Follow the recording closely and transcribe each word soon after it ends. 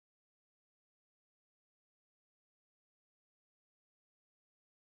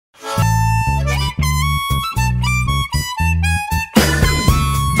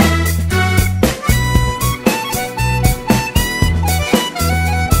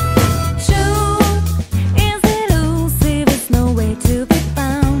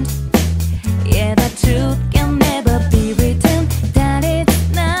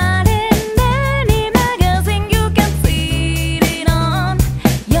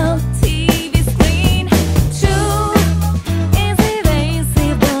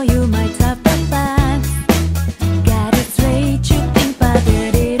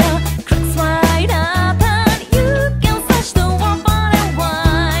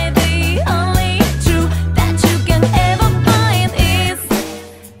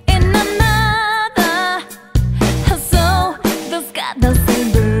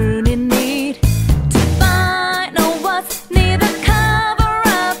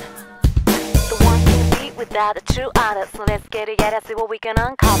without a true artist. So let's get together, see what we can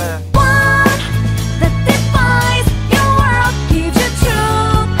uncover. One that defines your world, gives you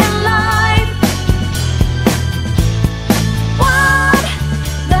truth and life. One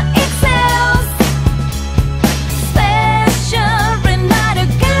that excels, special reminder,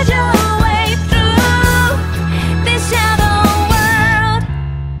 guide your way through this shadow world.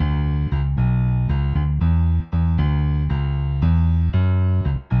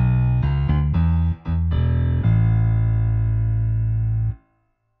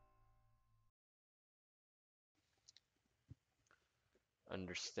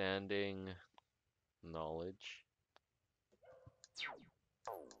 Understanding knowledge.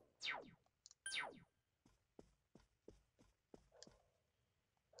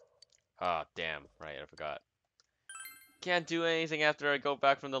 Ah, damn. Right, I forgot. Can't do anything after I go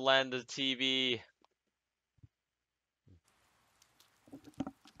back from the land of the TV.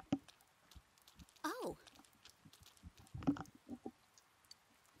 Oh.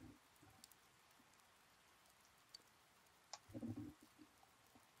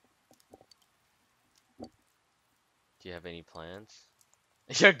 Do you have any plans?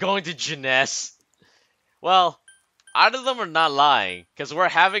 You're going to Jeunesse. Well, either of them are not lying, because we're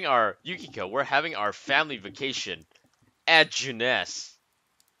having our Yukiko, we're having our family vacation at Jeunesse.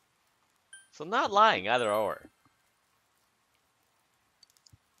 So not lying, either or.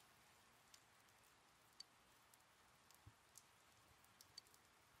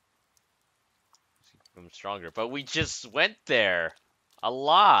 I'm stronger, but we just went there a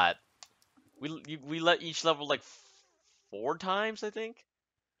lot. We let each level like 4 times, I think.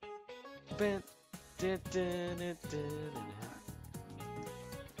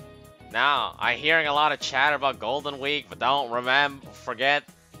 Now, I'm hearing a lot of chatter about Golden Week, but don't forget,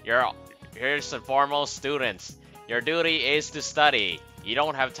 you're first and foremost students. Your duty is to study. You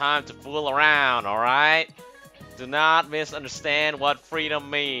don't have time to fool around, alright? Do not misunderstand what freedom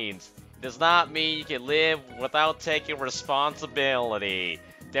means. It does not mean you can live without taking responsibility.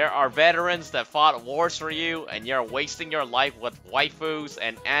 There are veterans that fought wars for you, and you're wasting your life with waifus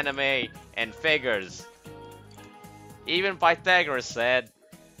and anime and figures. Even Pythagoras said,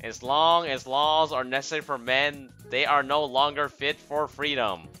 as long as laws are necessary for men, they are no longer fit for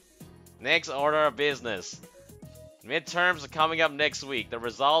freedom. Next order of business. Midterms are coming up next week. The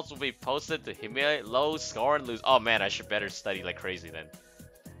results will be posted to humiliate low score and lose. Oh man, I should better study like crazy then.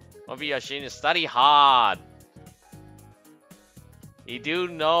 Mobiyoshi, study hard. You do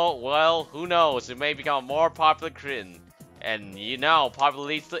know, well, who knows, it may become a more popular Britain. And you know, popular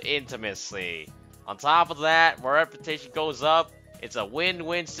leads to intimacy. On top of that, my reputation goes up. It's a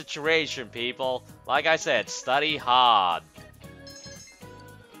win-win situation, people. Like I said, study hard.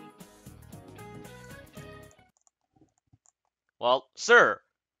 Well, sir.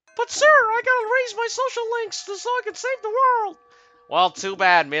 But sir, I gotta raise my social links so I can save the world. Well, too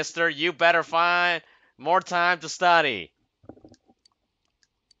bad, mister. You better find more time to study.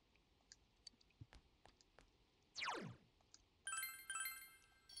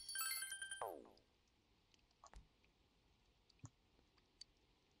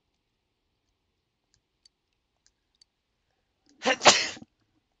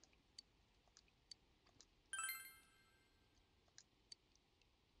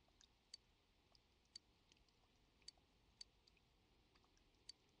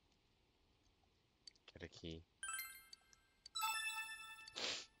 Get a key.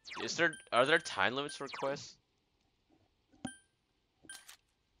 Are there time limits for quests?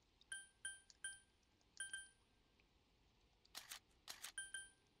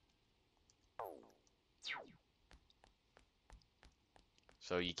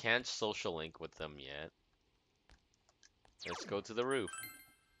 So you can't social link with them yet. Let's go to the roof.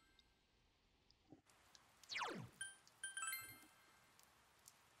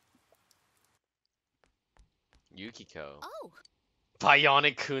 Yukiko. Oh.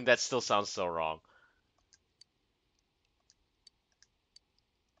 Bionic-kun, that still sounds so wrong.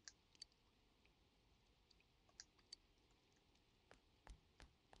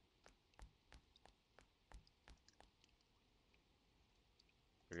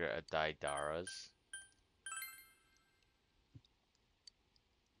 We're at Daidara's.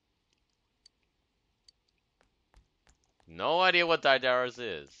 No idea what Daidara's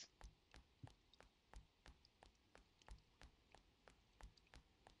is.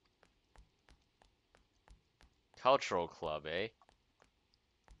 Cultural club, eh?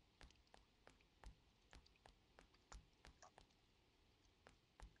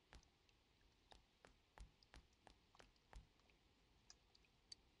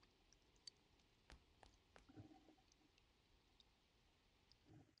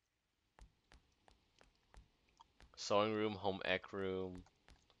 Sewing room, home ec room.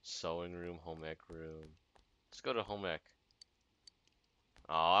 Sewing room, home ec room. Let's go to home ec.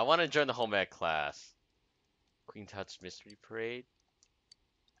 Oh, I want to join the home ec class. Queen Tut's Mystery Parade.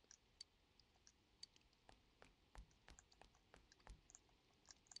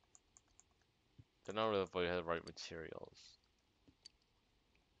 Don't know if I have the right materials.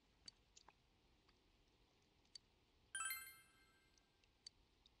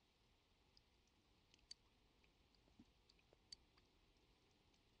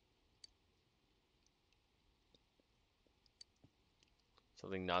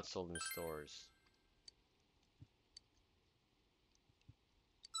 Something not sold in stores.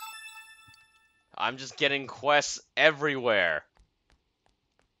 I'm just getting quests everywhere.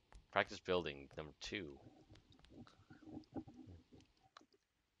 Practice building, number 2.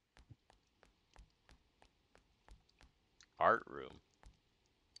 Art room.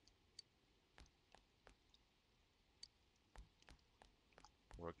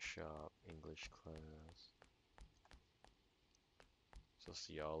 Workshop, English class.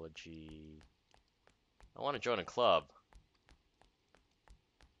 Sociology. I want to join a club.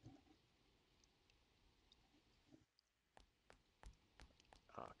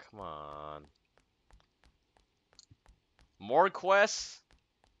 Oh, come on. More quests?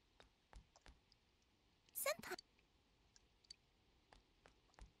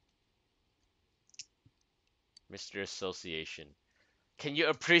 Mystery Association. Can you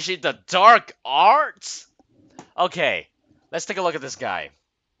appreciate the dark arts? Okay, let's take a look at this guy.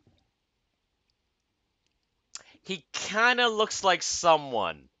 He kinda looks like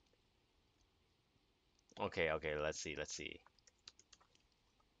someone. Okay, let's see.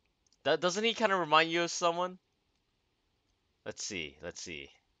 Doesn't he kinda remind you of someone? Let's see.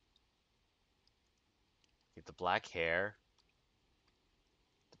 Get the black hair.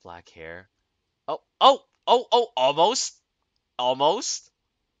 Almost. Almost.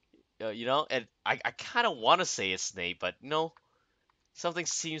 You know, and I kind of want to say it's Snape, but no, something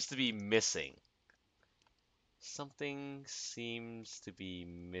seems to be missing. Something seems to be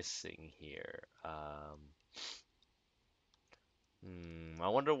missing here. I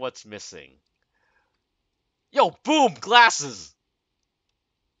wonder what's missing. Yo, boom, glasses.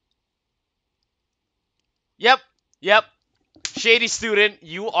 Yep. Shady student,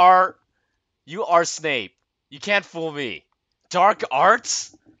 you are Snape. You can't fool me. Dark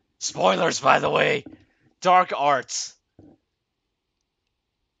arts? Spoilers, by the way. Dark arts.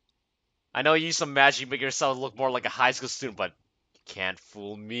 I know you use some magic to make yourself look more like a high school student, but you can't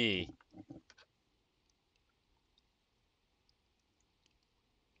fool me.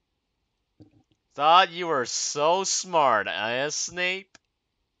 Thought you were so smart, Snape?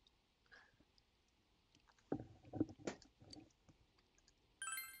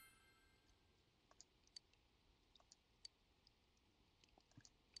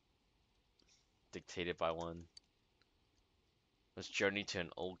 Dictated by one. Let's journey to an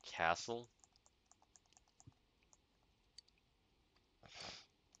old castle.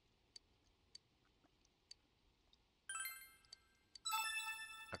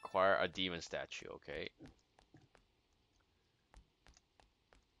 Acquire a demon statue, okay.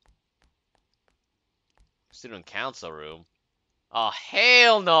 Student council room. Oh,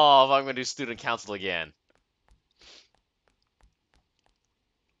 hell no if I'm gonna do student council again.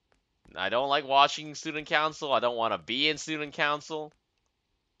 I don't like watching student council. I don't want to be in student council.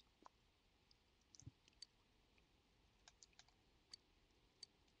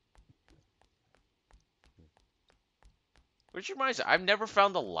 Which reminds me, I've never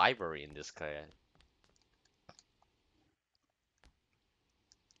found the library in this guy.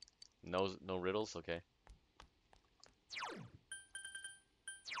 No riddles? Okay.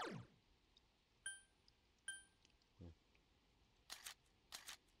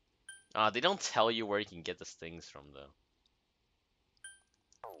 They don't tell you where you can get these things from, though.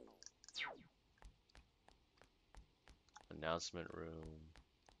 Announcement room.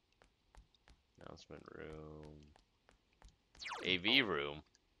 Announcement room. AV room.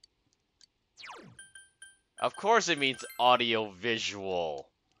 Of course it means audio visual.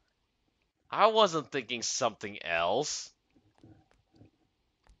 I wasn't thinking something else.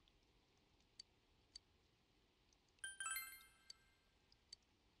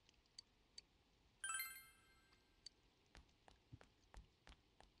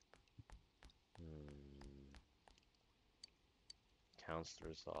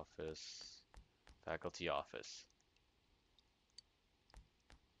 Counselor's office. Faculty office.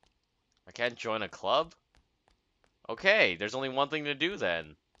 I can't join a club? Okay, there's only one thing to do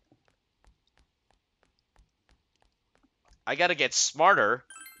then. I gotta get smarter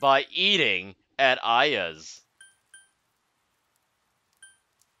by eating at Aya's.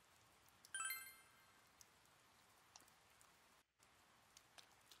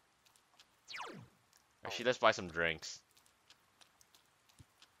 Actually, let's buy some drinks.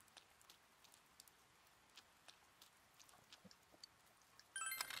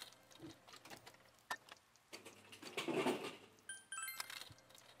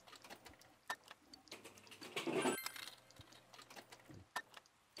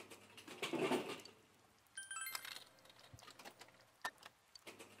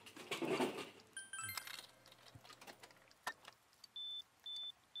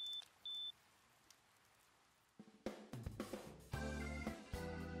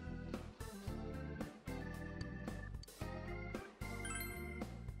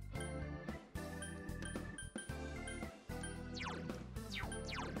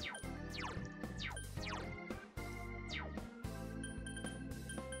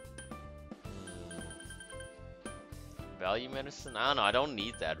 Value medicine? I don't know. I don't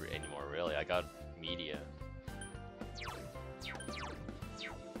need that anymore, really. I got media.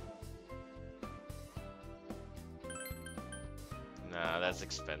 Nah, that's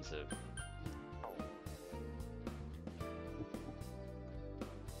expensive.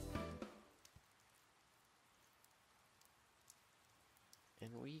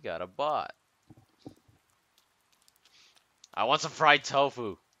 And we got a bot. I want some fried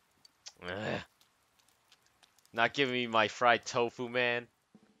tofu. Ugh. Not giving me my fried tofu, man.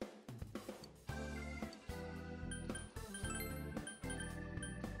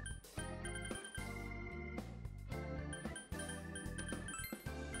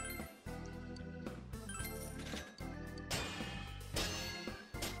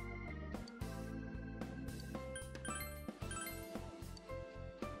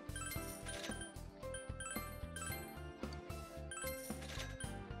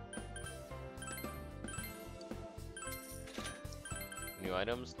 New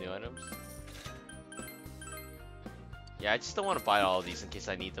items, new items. Yeah, I just don't want to buy all of these in case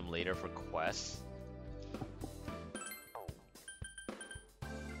I need them later for quests.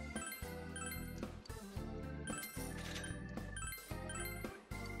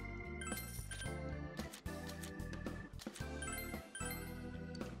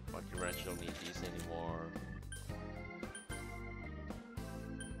 Monkey wrench, don't need these anymore.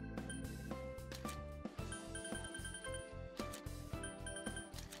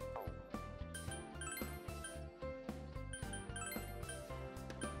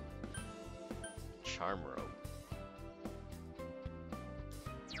 Charm rope.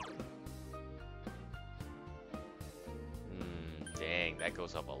 Dang, that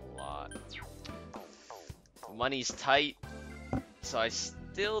goes up a lot. Money's tight, so I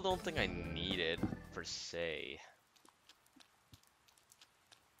still don't think I need it, per se.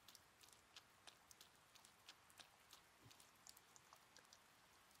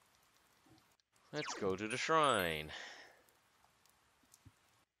 Let's go to the shrine.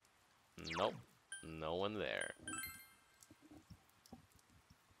 Nope, no one there.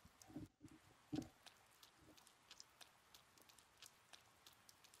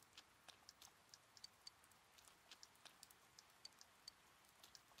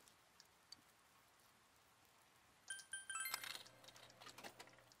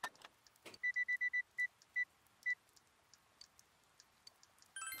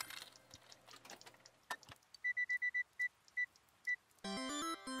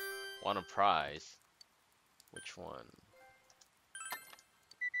 Want a prize? Which one?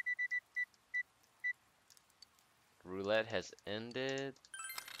 Roulette has ended.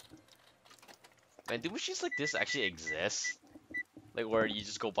 Man, do machines like this actually exist? Like where you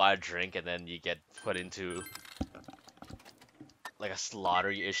just go buy a drink and then you get put into like a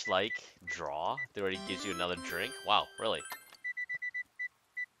slaughter-ish like draw that already gives you another drink? Wow, really?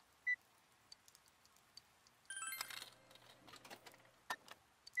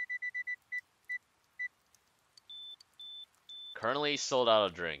 Currently sold out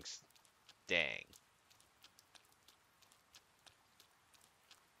of drinks. Dang.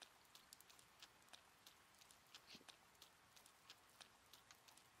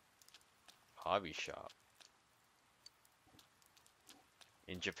 Hobby shop.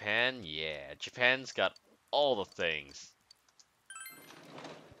 In Japan? Yeah, Japan's got all the things.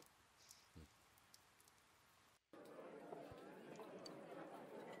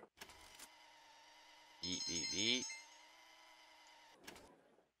 Eat, eat, eat.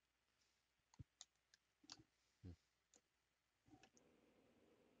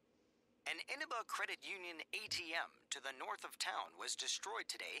 An Inaba Credit Union ATM to the north of town was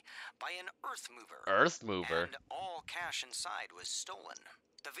destroyed today by an earth mover. Earth mover? And all cash inside was stolen.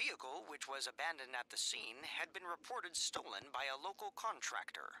 The vehicle, which was abandoned at the scene, had been reported stolen by a local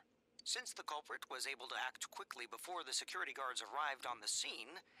contractor. Since the culprit was able to act quickly before the security guards arrived on the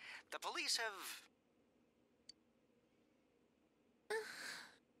scene, the police have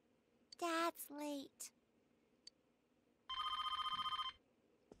late.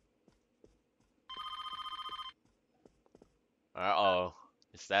 Uh-oh.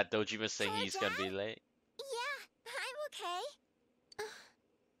 Is that Dojima saying Hello, he's gonna be Dad? late? Yeah, I'm okay.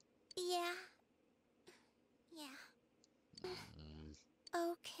 Yeah. Yeah. Mm,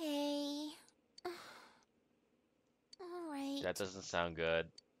 Okay. Alright. that doesn't sound good.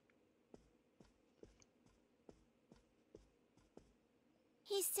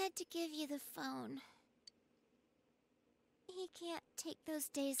 He said to give you the phone. He can't take those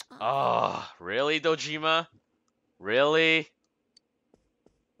days off. Oh, really, Dojima? Really?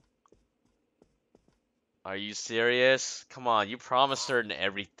 Are you serious? Come on, you promised her and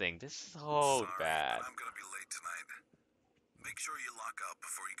everything. This is so Sorry, bad. but I'm gonna be late tonight. Make sure you lock up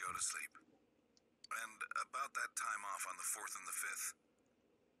before you go to sleep. And about that time off on the 4th and the 5th,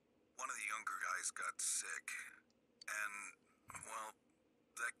 one of the younger guys got sick. And, well,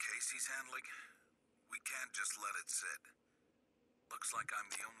 that case he's handling, we can't just let it sit. Looks like I'm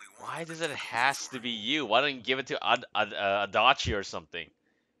the only one. Why who does can it take over has for to him. be you? Why don't you give it to Adachi or something?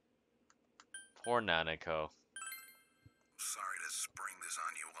 Poor Nanako. Sorry to spring this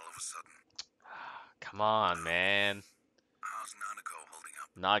on you all of a sudden. Come on, man. How's Nanako holding up?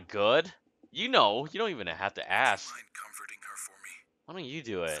 Not good? You know, you don't even have to Would ask. you mind comforting her for me? Why don't you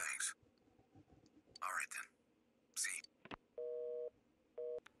do it? Thanks. Alright then. See?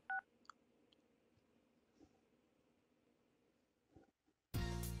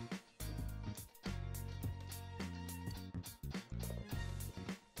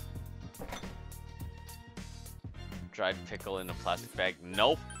 Dried pickle in a plastic bag.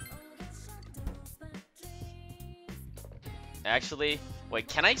 Nope. Actually, wait,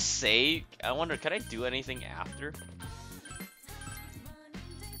 can I say? I wonder, can I do anything after?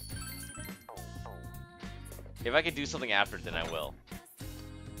 If I could do something after, then I will.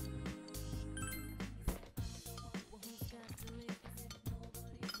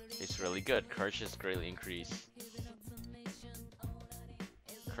 It's really good. Courage has greatly increased.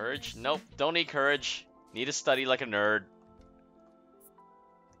 Courage? Nope. Don't need courage. Need to study like a nerd.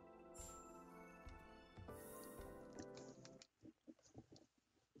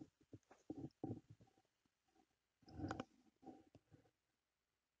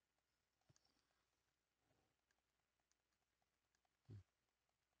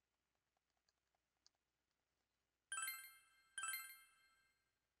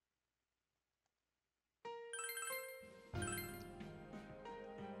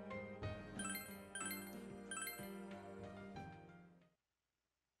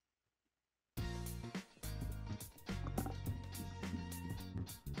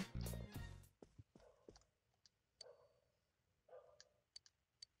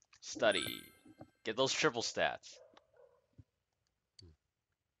 Study. Get those triple stats.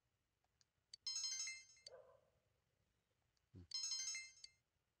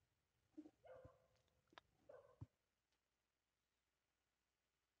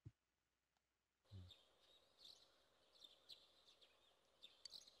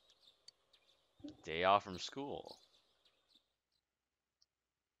 Day off from school.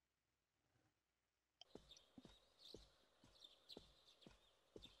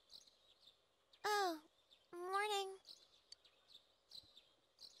 Oh, morning.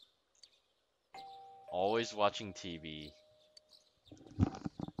 Always watching TV.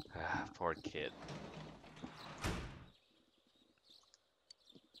 Poor kid.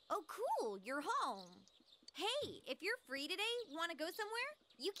 Oh, cool, you're home. Hey, if you're free today, want to go somewhere?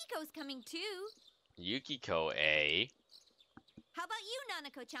 Yukiko's coming too. Yukiko, eh? How about you,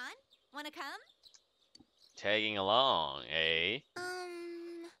 Nanako-chan? Want to come? Tagging along, eh?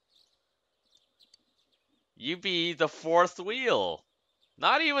 You be the fourth wheel.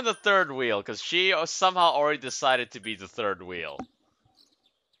 Not even the third wheel, because she somehow already decided to be the third wheel.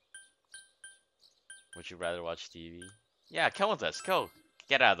 Would you rather watch TV? Yeah, come with us. Go.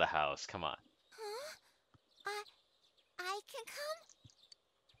 Get out of the house. Come on. Huh? I can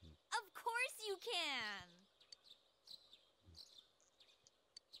come? Of course you can.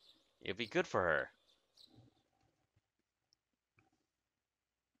 It'd be good for her.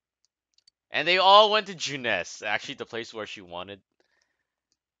 And they all went to Junes. Actually, the place where she wanted.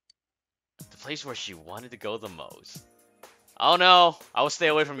 The place where she wanted to go the most. Oh no! I will stay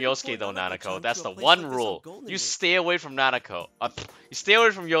away from Yosuke though, Nanako. That's the one rule. You stay away from Nanako. You stay away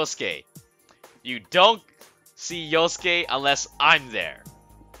from Yosuke. You don't see Yosuke unless I'm there.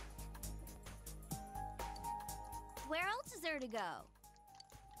 Where else is there to go?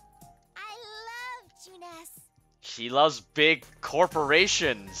 I love Junes. She loves big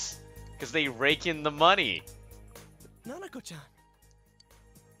corporations. Because they rake in the money. Nanako-chan.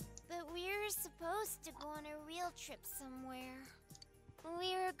 But We're supposed to go on a real trip somewhere.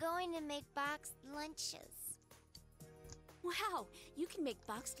 We were going to make boxed lunches. Wow, you can make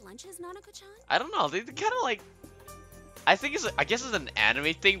boxed lunches, Nanako-chan? I don't know. They kind of like. I think I guess it's an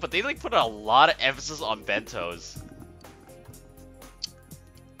anime thing, but they like put a lot of emphasis on bentos.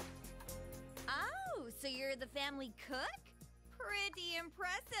 Oh, so you're the family cook? Pretty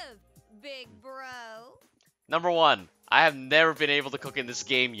impressive, big bro. Number 1, I have never been able to cook in this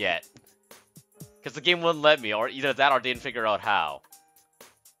game yet. Because the game wouldn't let me, or either that or didn't figure out how.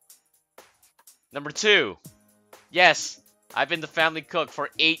 Number 2, yes, I've been the family cook for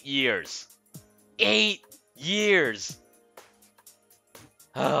 8 years. 8 years!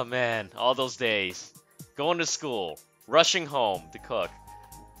 Oh man, all those days. Going to school, rushing home to cook.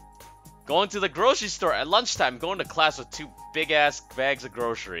 Going to the grocery store at lunchtime, going to class with 2 big-ass bags of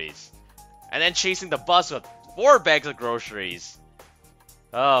groceries. And then chasing the bus with 4 bags of groceries.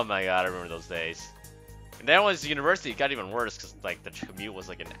 Oh my god, I remember those days. And then when I was at university, it got even worse because like the commute was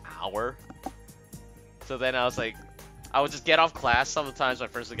like an hour. So then I was like, I would just get off class. Sometimes my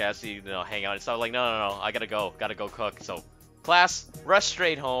friends would ask me, hang out. And so I was like, no, I gotta go cook. So class, rush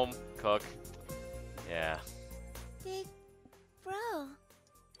straight home, cook. Yeah. Big bro.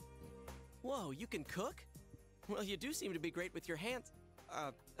 Whoa, you can cook? Well, you do seem to be great with your hands.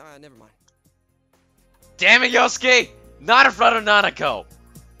 Never mind. Damn it, Yosuke! Not in front of Nanako!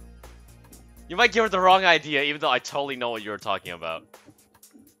 You might give her the wrong idea, even though I totally know what you were talking about.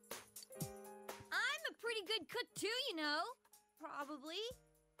 I'm a pretty good cook too, you know. Probably.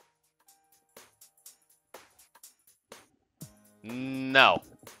 No.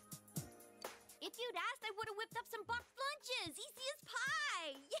 If you'd asked, I would have whipped up some boxed lunches. Easy as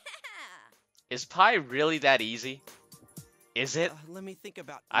pie. Yeah. Is pie really that easy? Is it? Let me think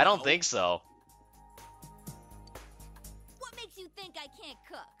about. I don't No. think so. What makes you think I can't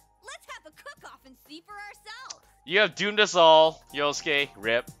cook? Let's have a cook-off and see for ourselves. You have doomed us all, Yosuke.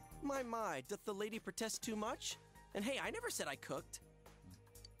 Rip. My, doth the lady protest too much? And hey, I never said I cooked.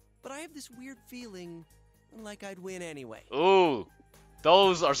 But I have this weird feeling like I'd win anyway. Ooh.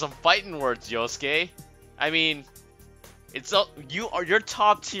 Those are some fighting words, Yosuke. I mean, you're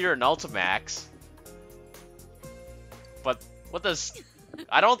top tier in Ultimax. But what does...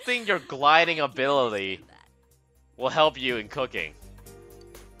 I don't think your gliding ability will help you in cooking.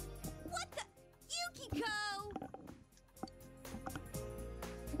 What the? Yukiko!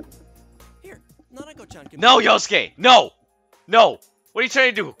 Here, Nanako-chan can... No, Yosuke! No! No! What are you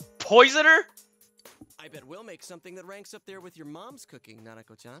trying to do? Poison her? I bet we'll make something that ranks up there with your mom's cooking,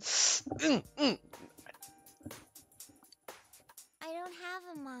 Nanako-chan. I don't have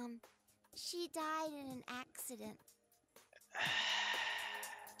a mom. She died in an accident.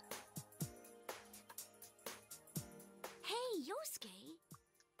 Hey, Yosuke.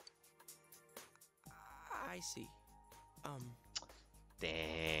 I see.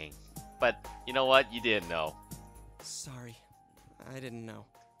 Dang. But, you know what? You didn't know. Sorry. I didn't know.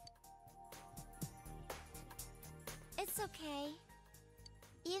 It's okay.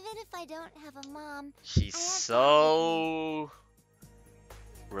 Even if I don't have a mom, She's I have so...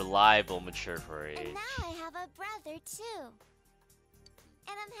 reliable, mature for her and age. now I have a brother too. And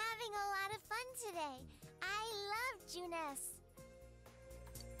I'm having a lot of fun today. I love Junes.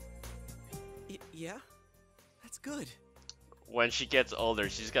 Yeah? That's good. When she gets older,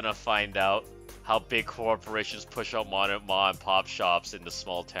 she's gonna find out how big corporations push out mom and pop shops in the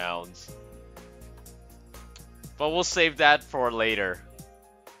small towns. But we'll save that for later.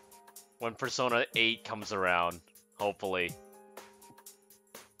 When Persona 8 comes around, hopefully.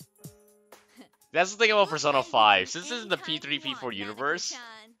 That's the thing about Persona 5. Since this is the P3, P4 universe,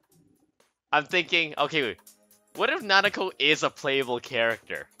 I'm thinking, okay, wait, what if Nanako is a playable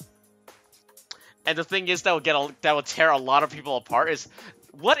character? And the thing is that will tear a lot of people apart is,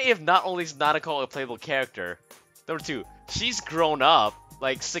 what if not only is Nanako a playable character, number 2, she's grown up,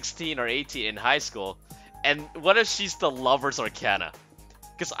 like 16 or 18 in high school, and what if she's the lover's Arcana?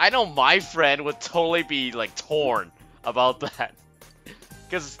 Because I know my friend would totally be like torn about that.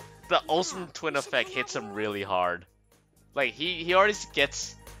 Because the Olsen twin effect hits him really hard. Like he already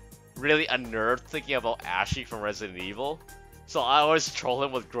gets really unnerved thinking about Ashley from Resident Evil. So I always troll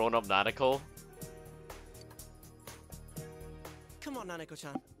him with grown-up Nanako. Come on,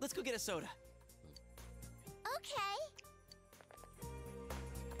 Nanako-chan. Let's go get a soda. Okay.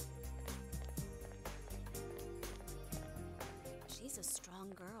 She's a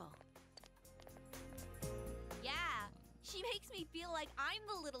strong girl. Yeah, she makes me feel like I'm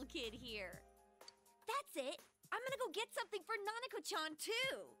the little kid here. That's it. I'm gonna go get something for Nanako-chan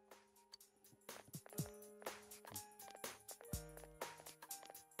too.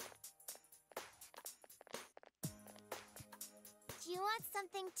 want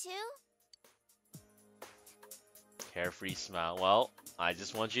something too? Carefree smile. Well, I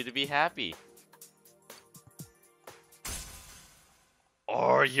just want you to be happy.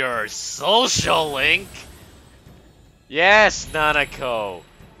 Or your social link? Yes, Nanako.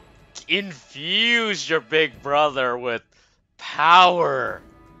 Infuse your big brother with power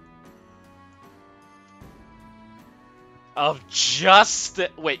of just.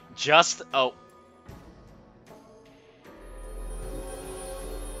 Wait, just. Oh.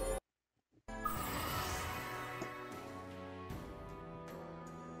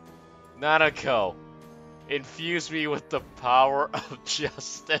 Nanako, infuse me with the power of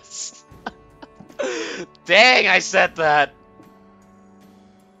justice. Dang, I said that.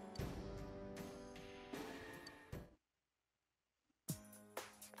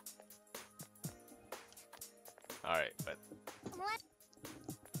 Alright, but. What?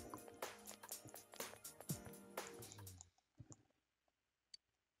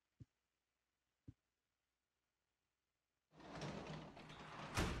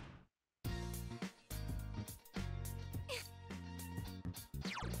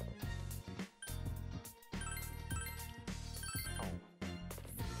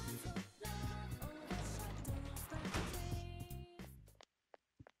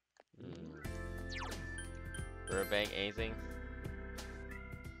 Burbank, anything?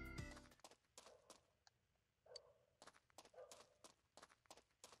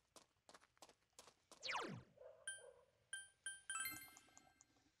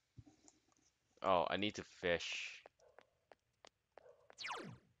 Oh, I need to fish.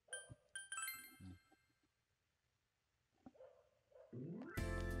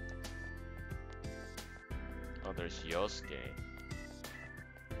 Oh, there's Yosuke.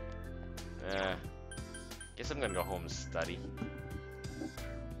 Guess I'm gonna go home and study.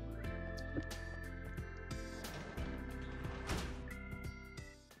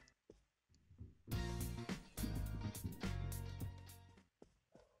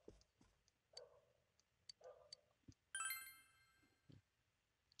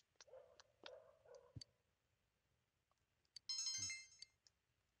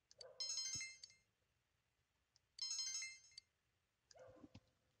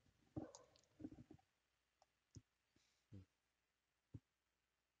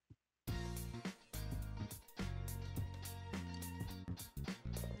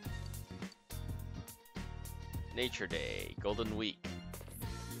 Nature Day, Golden Week.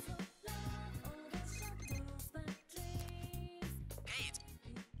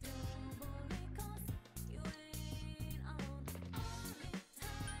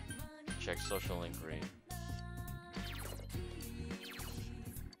 Check social inquiry.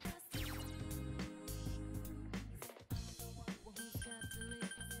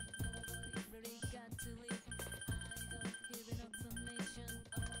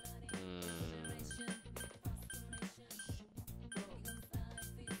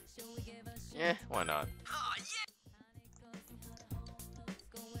 Yeah, why not?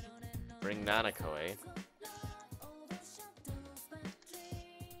 Bring Nanako, eh?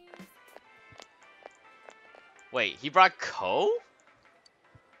 Wait, he brought Ko?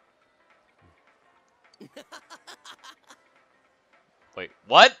 Wait,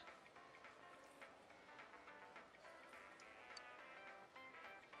 what?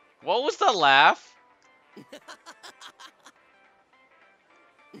 What was the laugh?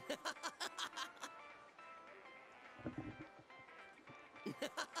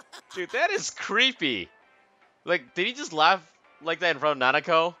 Dude, that is creepy. Like, did he just laugh like that in front of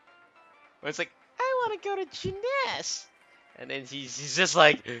Nanako? Where it's like, I want to go to gymnast. And then he's just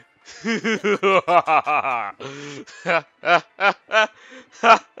like...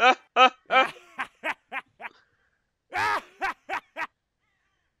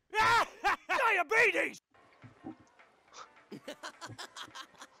 Diabetes!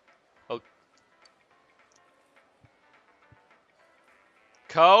 Oh.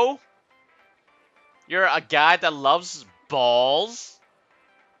 Ko? You're a guy that loves balls?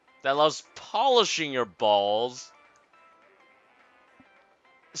 That loves polishing your balls?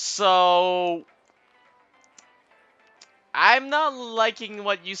 So... I'm not liking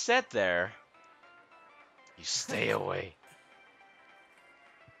what you said there. You stay away.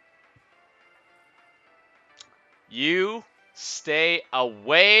 You stay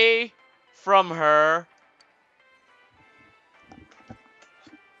away from her.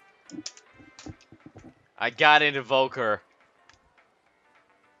 I got an evoker,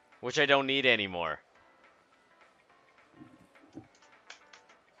 which I don't need anymore.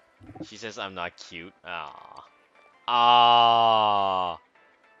 She says I'm not cute. Ah. Ah.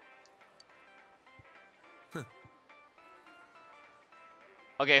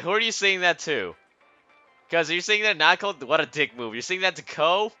 Okay, who are you saying that to? Because you're saying that not Ko. What a dick move. You're saying that to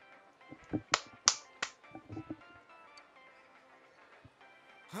Ko?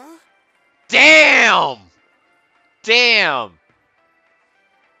 Huh? Damn! Damn!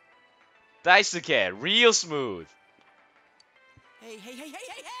 Daisuke, real smooth. Hey, hey, hey, hey,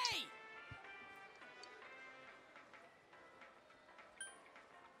 hey, hey!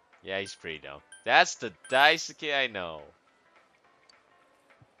 Yeah, he's pretty dumb. That's the Daisuke I know.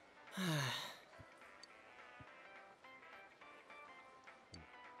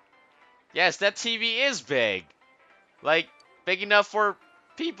 Yes, that TV is big. Like, big enough for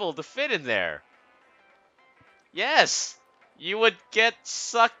people to fit in there. Yes! You would get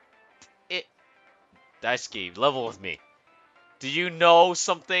sucked it. Daisuke, level with me. Do you know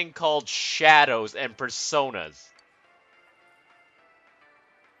something called shadows and personas?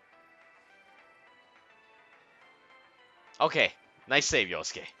 Okay, nice save,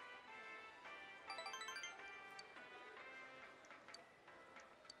 Yosuke.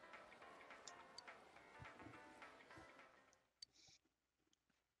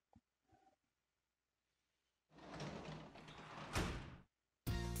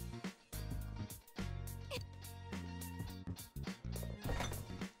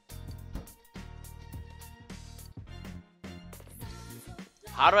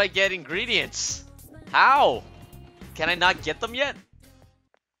 How do I get ingredients? How? Can I not get them yet?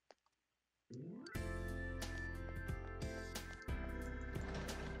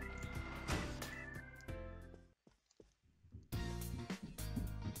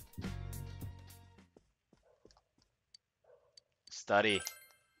 Study.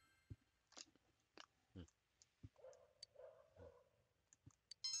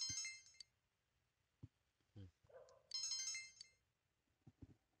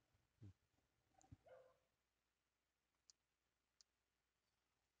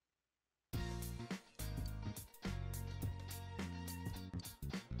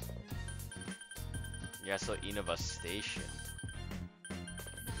 Yeah, so Inova Station.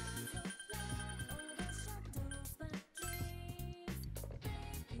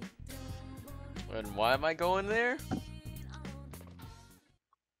 And why am I going there?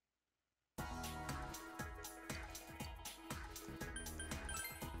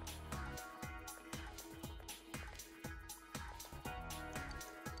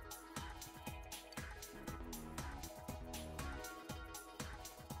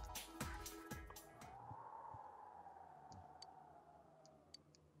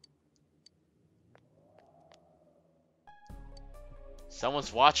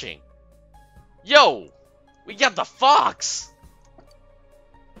 Someone's watching. Yo! We got the fox!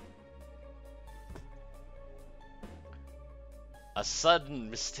 A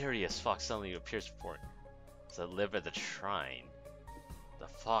sudden mysterious fox suddenly appears before it. As I live at the shrine. The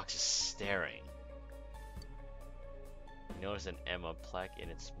fox is staring. You notice an Emma plaque in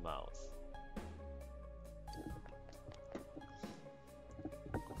its mouth.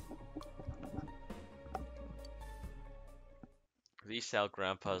 These how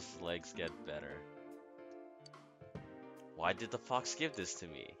Grandpa's legs get better. Why did the fox give this to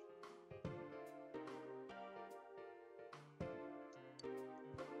me?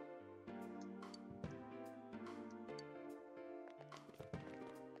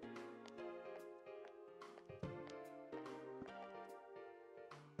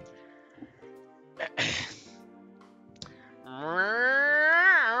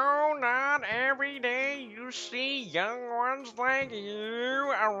 Not every day you see young ones like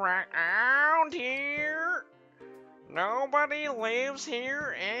you around here. Nobody lives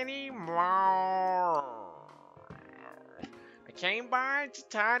here anymore. I came by to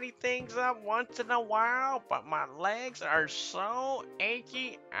tidy things up once in a while, but my legs are so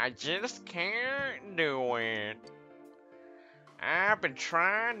achy I just can't do it. I've been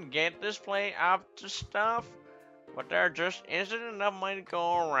trying to get this place up to stuff, but there just isn't enough money to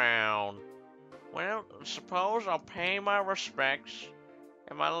go around. Well, suppose I'll pay my respects.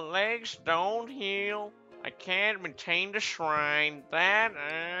 If my legs don't heal, I can't maintain the shrine. That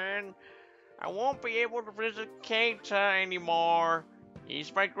and I won't be able to visit Keita anymore.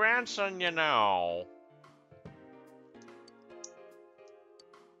 He's my grandson, you know.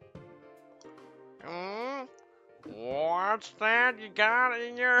 Hmm? What's that you got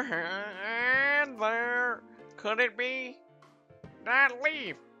in your hand there? Could it be that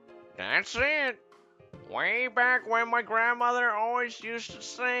leaf? That's it. Way back when my grandmother always used to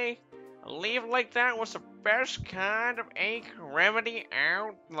say, a leaf like that was the best kind of ache remedy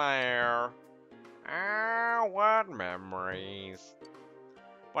out there. Ah, what memories.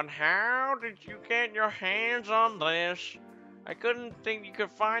 But how did you get your hands on this?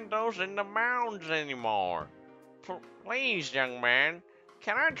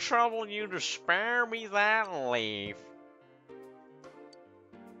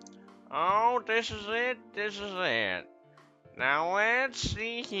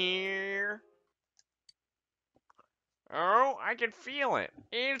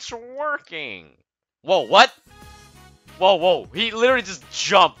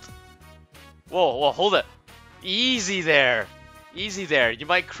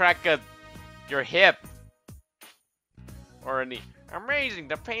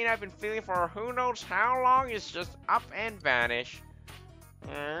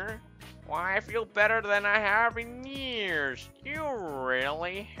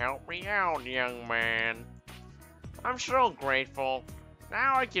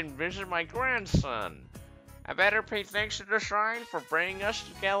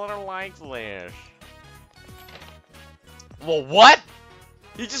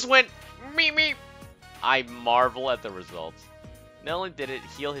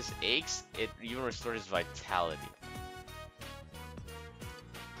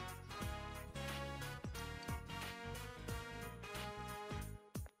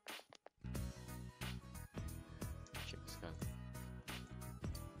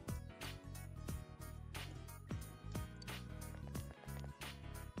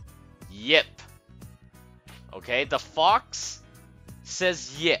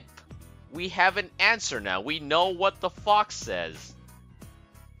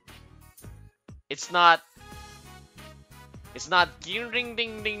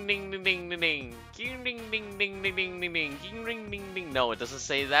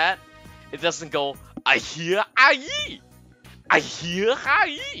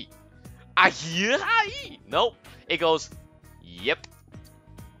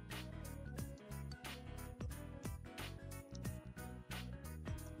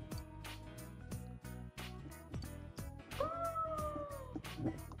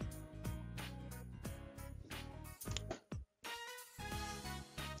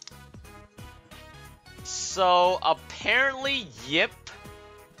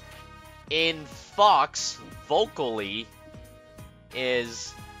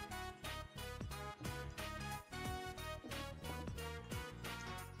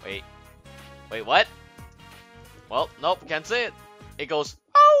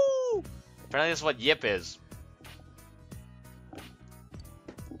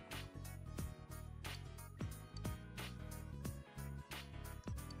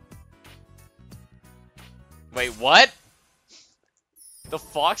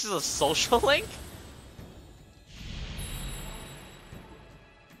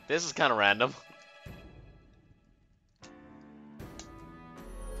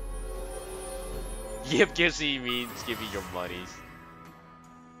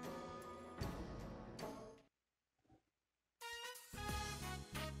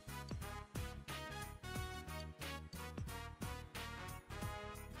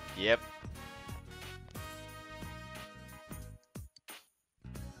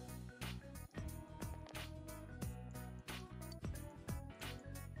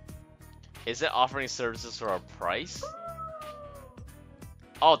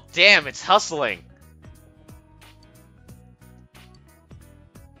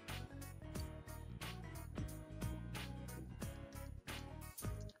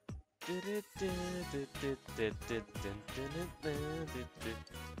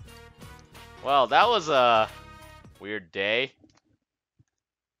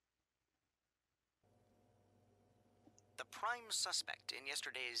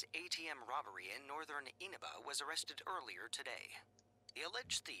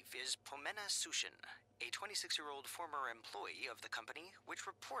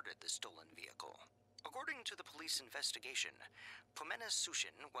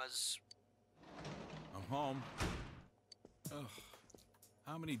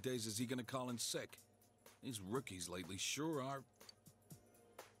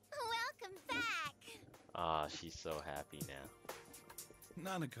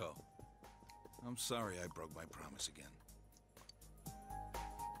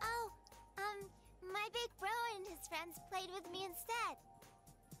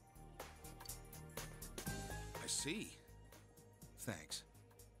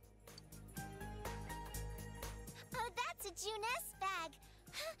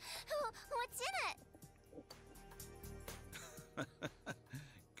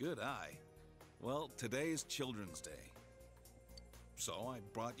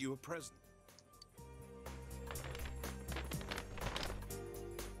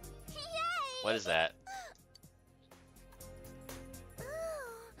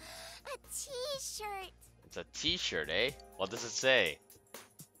 t-shirt. It's a t-shirt, eh? What does it say?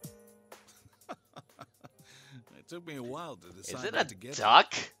 It took me a while to decide Is it what a to get.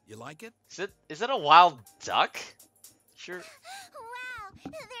 duck? You like it? Is it a wild duck? Sure. Wow,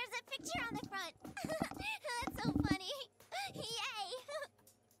 there's a picture on the front. That's so funny. Yay!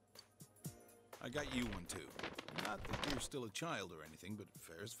 I got you one too. Not that you're still a child or anything, but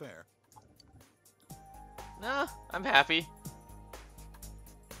fair is fair. Nah, I'm happy.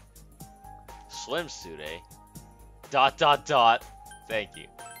 Swimsuit, eh? Dot dot dot. Thank you.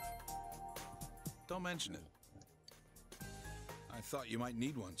 Don't mention it. I thought you might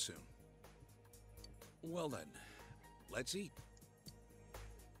need one soon. Well then, let's eat.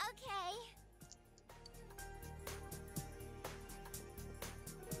 Okay.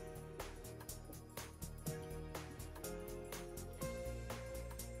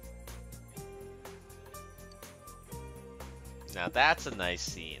 Now that's a nice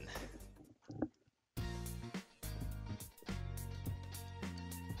scene.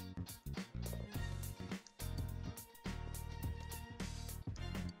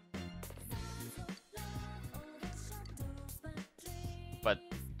 But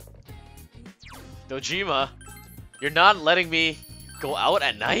Dojima, you're not letting me go out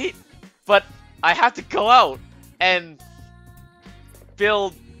at night? But I have to go out and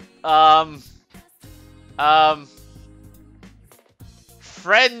build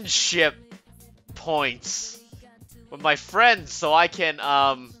friendship points with my friends so I can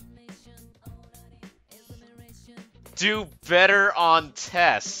do better on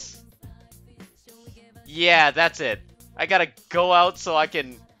tests. Yeah, that's it. I gotta go out so I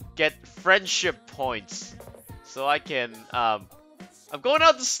can get friendship points. So I can I'm going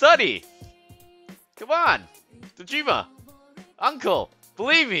out to study. Come on, Dojima, Uncle,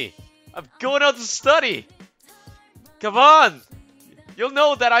 believe me, I'm going out to study. Come on. You'll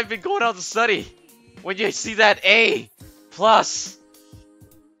know that I've been going out to study when you see that A plus.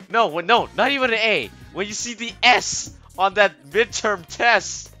 No, not even an A. When you see the S on that midterm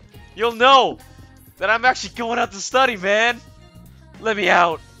test, you'll know that I'm actually going out to study, man. Let me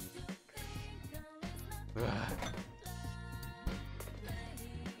out.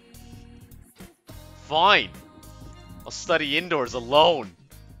 Fine. I'll study indoors alone.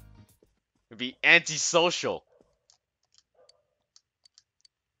 It'd be antisocial.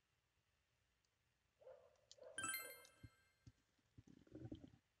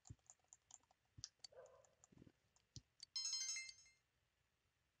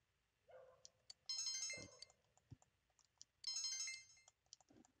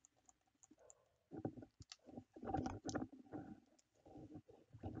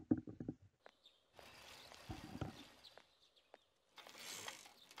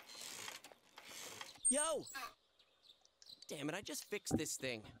 Yo! Damn it, I just fixed this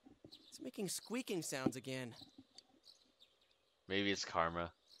thing. It's making squeaking sounds again. Maybe it's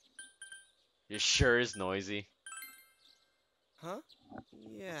karma. It sure is noisy. Huh?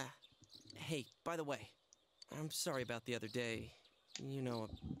 Yeah. Hey, by the way, I'm sorry about the other day. You know,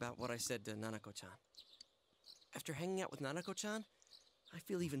 about what I said to Nanako-chan. After hanging out with Nanako-chan, I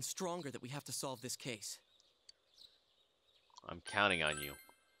feel even stronger that we have to solve this case. I'm counting on you.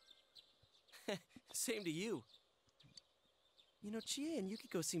 Same to you. You know, Chie and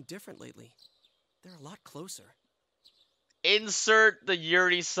Yukiko seem different lately. They're a lot closer. Insert the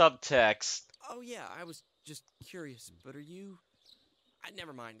Yuri subtext. Oh yeah, I was just curious, but are you...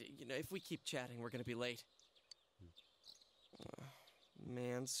 never mind. You know, if we keep chatting, we're gonna be late.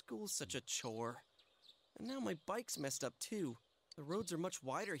 Man, school's such a chore. And now my bike's messed up too. The roads are much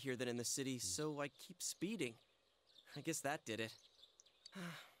wider here than in the city, so I keep speeding. I guess that did it.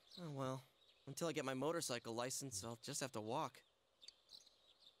 Oh well. Until I get my motorcycle license, I'll just have to walk.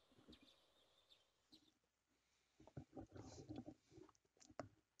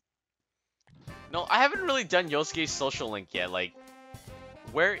 No, I haven't really done Yosuke's social link yet. Like,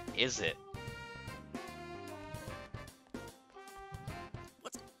 where is it?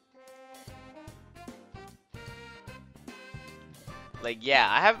 Like, yeah,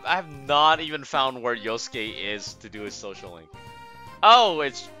 I have not even found where Yosuke is to do his social link. Oh,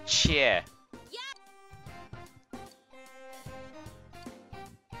 it's Chie.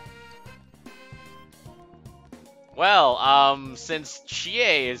 Well, since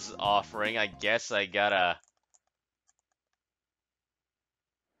Chie is offering, I guess I gotta...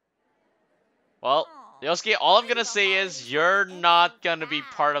 Well, Yosuke, all I'm gonna say is you're not gonna be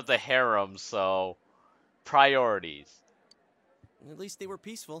part of the harem, so... Priorities. At least they were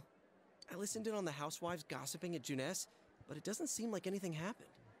peaceful. I listened in on the housewives gossiping at Junes, but it doesn't seem like anything happened.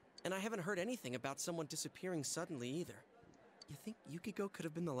 And I haven't heard anything about someone disappearing suddenly either. You think Yukiko could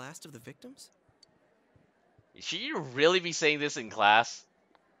have been the last of the victims? Should you really be saying this in class?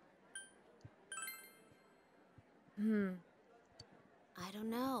 I don't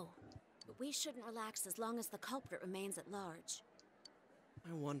know. But we shouldn't relax as long as the culprit remains at large.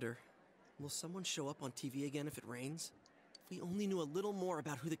 I wonder, will someone show up on TV again if it rains? If we only knew a little more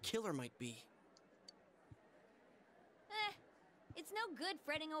about who the killer might be. It's no good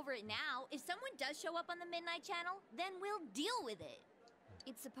fretting over it now. If someone does show up on the Midnight Channel, then we'll deal with it.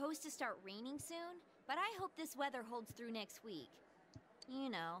 It's supposed to start raining soon, but I hope this weather holds through next week. You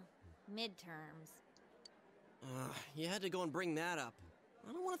know, midterms. You had to go and bring that up.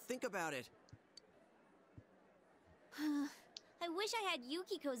 I don't want to think about it. I wish I had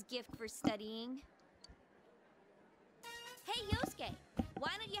Yukiko's gift for studying. Hey, Yosuke,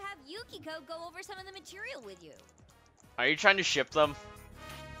 why don't you have Yukiko go over some of the material with you? Are you trying to ship them?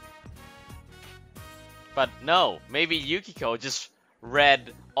 But no, maybe Yukiko just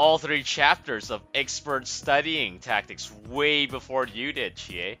read all 3 chapters of expert studying tactics way before you did,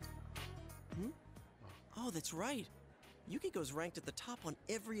 Chie. Oh, that's right. Yukiko's ranked at the top on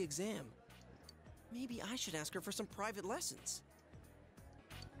every exam. Maybe I should ask her for some private lessons.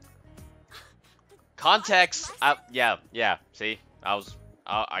 Context. Yeah. See,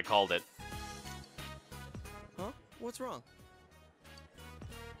 I called it. Huh? What's wrong?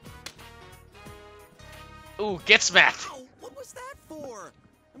 Ooh, get smacked. Ow, what was that for?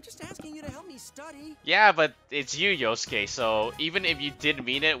 I'm just asking you to help me study. Yeah, but it's you, Yosuke. So even if you didn't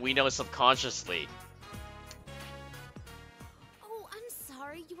mean it, we know subconsciously. Oh, I'm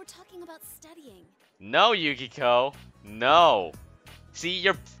sorry. You were talking about studying. No, Yukiko. No. See,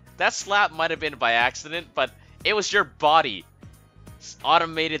 that slap might have been by accident, but it was your body.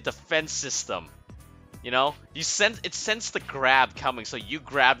 Automated defense system. You know? It sensed the grab coming, so you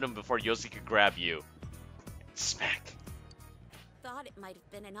grabbed him before Yosuke could grab you. Smack. Thought it might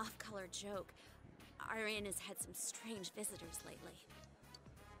have been an off-color joke. Arian has had some strange visitors lately.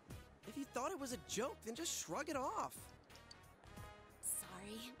 If you thought it was a joke, then just shrug it off.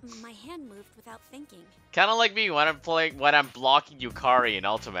 Sorry, my hand moved without thinking. Kinda like me when I'm blocking Yukari in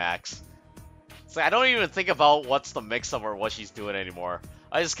Ultimax. It's like I don't even think about what's the mix-up or what she's doing anymore.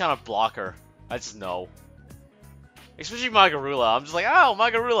 I just kind of block her. I just know. Especially Magarula. I'm just like, oh,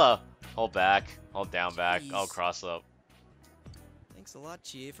 Magarula! Hold back. Hold down back. Jeez. I'll cross up. Thanks a lot,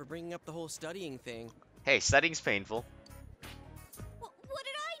 Chie, for bringing up the whole studying thing. Hey, studying's painful. What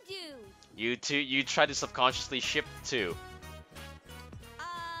did I do? You tried to subconsciously ship too.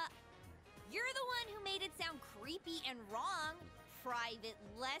 You're the one who made it sound creepy and wrong. Private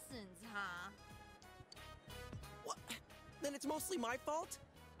lessons, huh? What? Then it's mostly my fault?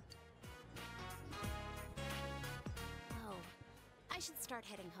 Oh, I should start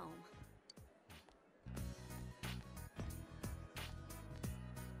heading home.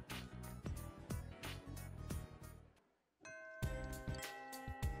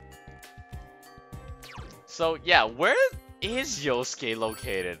 So yeah, where is Yosuke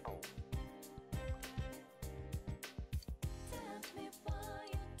located?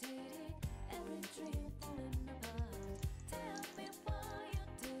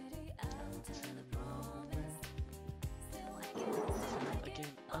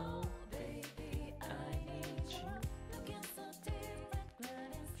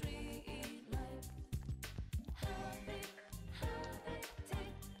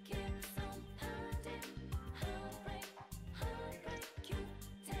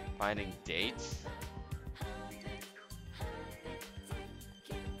 Finding dates?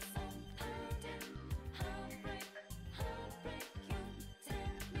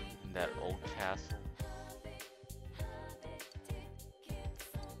 In that old castle?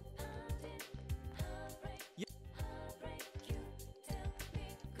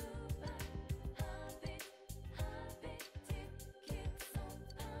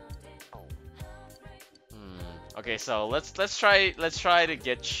 Okay, so let's try to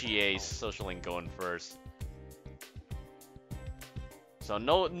get Chie's social link going first. So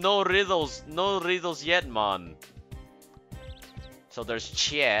no riddles yet, man. So there's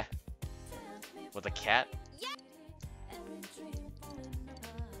Chie with a cat.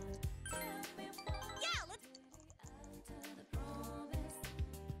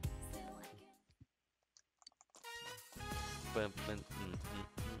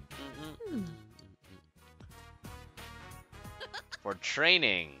 For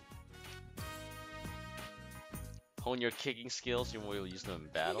training. Hone your kicking skills, you will use them in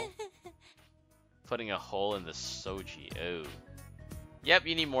battle. Putting a hole in the soji. Oh. Yep,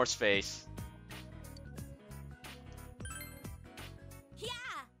 you need more space. Yeah.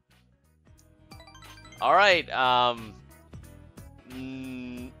 Alright,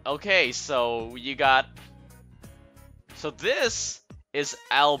 okay, so you got So this is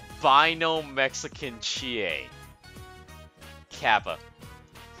albino Mexican Chie. Kappa.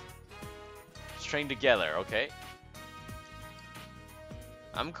 Train together, okay?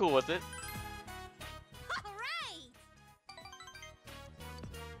 I'm cool with it. All right.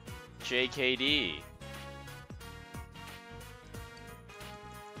 JKD.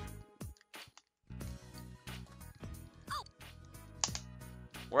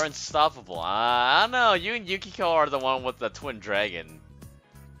 We're unstoppable. I don't know. You and Yukiko are the one with the twin dragon.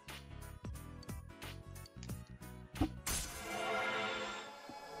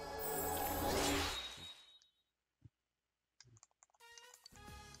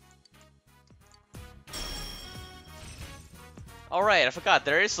 Alright, I forgot.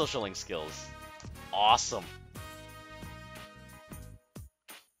 There is social link skills. Awesome.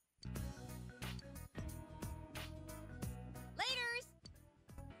 Laters.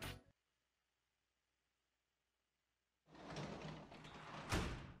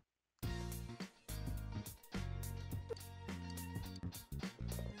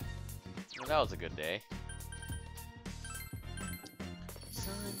 Well, that was a good day.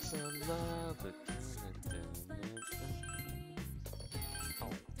 Signs of love.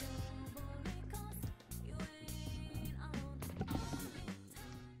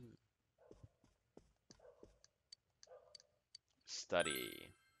 Study.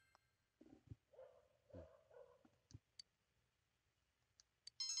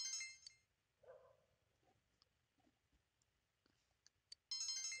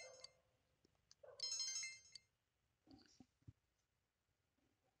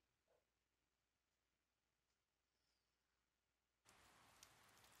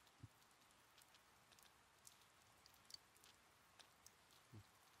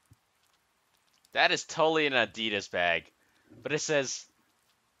 That is totally an Adidas bag. But it says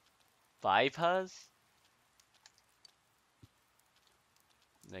Vipers?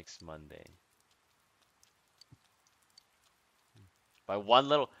 Next Monday. By one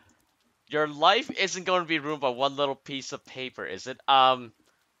little... Your life isn't going to be ruined by one little piece of paper, is it? Let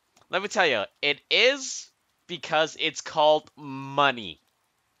me tell you, it is because it's called money.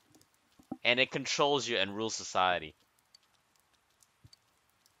 And it controls you and rules society.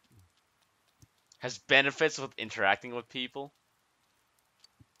 Has benefits with interacting with people.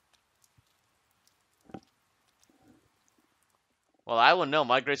 Well, I wouldn't know.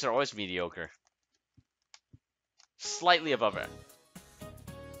 My grades are always mediocre. Slightly above it.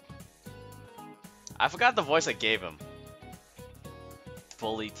 I forgot the voice I gave him.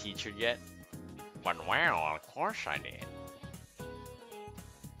 Fully teacher yet? But well, of course I did.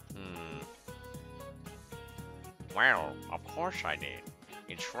 Well, of course I did.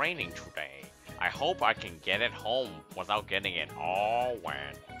 It's raining today. I hope I can get it home without getting it all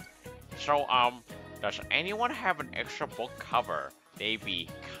wet. So, does anyone have an extra book cover they'd be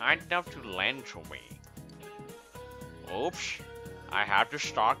kind enough to lend to me? Oops, I have to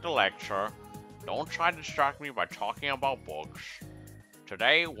start the lecture. Don't try to distract me by talking about books.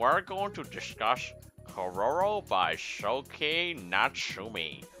 Today, we're going to discuss Kororo by Shoki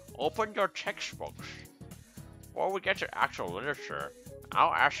Natsumi. Open your textbooks. Before we get to actual literature,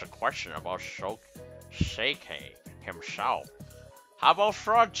 I'll ask a question about Seike himself. How about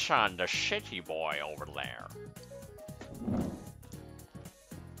Fraud-chan, the shitty boy over there?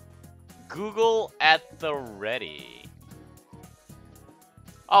 Google at the ready.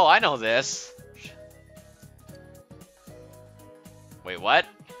 Oh, I know this. Wait, what?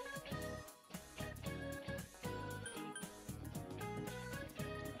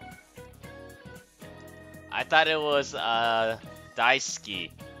 I thought it was,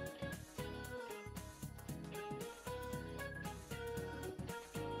 Daisuke.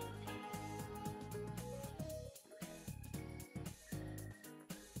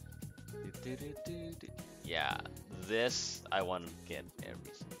 Yeah, this I want to get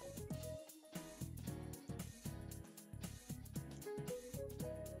every single.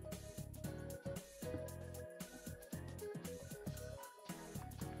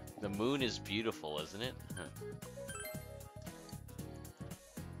 The moon is beautiful, isn't it? Huh.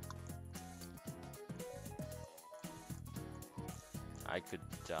 I could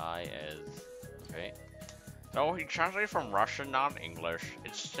die as... Okay. So he translated from Russian, not English.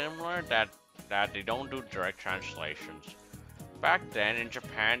 It's similar that they don't do direct translations. Back then in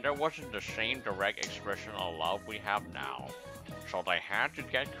Japan, there wasn't the same direct expression of love we have now. So they had to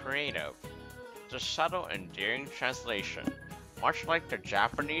get creative. It's a subtle, endearing translation, much like the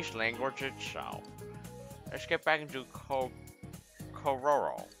Japanese language itself. Let's get back into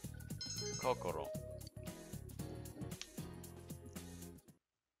Kokoro.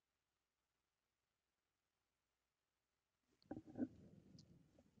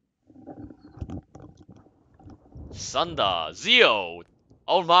 Sunda, Zio.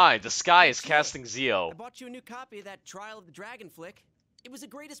 Oh my, the sky Hey, is Chie, casting I Zio. bought you a new copy of that Trial of the Dragon flick. It was the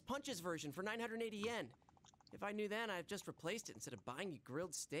greatest punches version for 980 yen. If I knew then, I'd just replaced it instead of buying you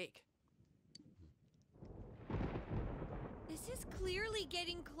grilled steak. This is clearly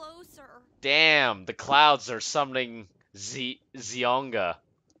getting closer. Damn, the clouds are summoning Zionga.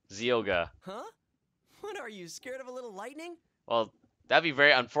 Zioga. Huh? What are you, scared of a little lightning? Well, that'd be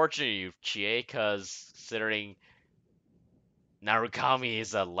very unfortunate, you Chie, cause considering Narukami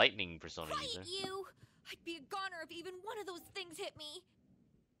is a lightning persona Quiet, user. you! I'd be a goner if even one of those things hit me.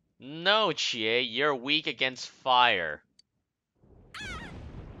 No, Chie, you're weak against fire.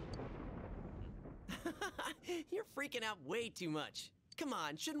 You're freaking out way too much. Come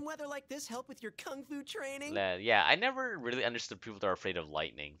on, shouldn't weather like this help with your kung fu training? Yeah, I never really understood people that are afraid of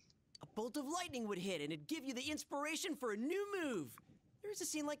lightning. A bolt of lightning would hit and it'd give you the inspiration for a new move. There was a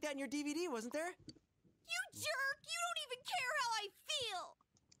scene like that in your DVD, wasn't there? You jerk! You don't even care how I feel!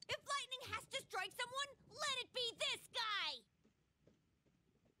 If lightning has to strike someone, let it be this guy!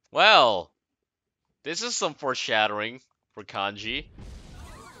 Well, this is some foreshadowing for Kanji.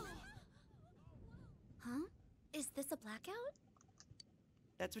 Huh? Is this a blackout?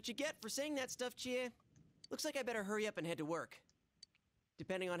 That's what you get for saying that stuff, Chie. Looks like I better hurry up and head to work.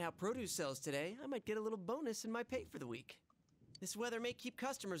 Depending on how produce sells today, I might get a little bonus in my pay for the week. This weather may keep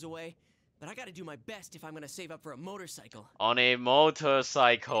customers away, but I gotta do my best if I'm gonna save up for a motorcycle. On a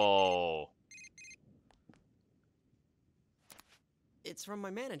motorcycle. It's from my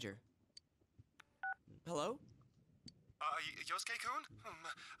manager. Hello? Yosuke-kun?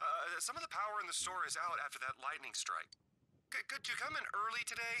 Some of the power in the store is out after that lightning strike. Could you come in early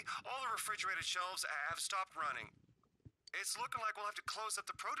today? All the refrigerated shelves have stopped running. It's looking like we'll have to close up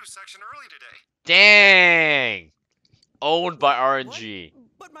the produce section early today. Dang! Owned by RNG. What?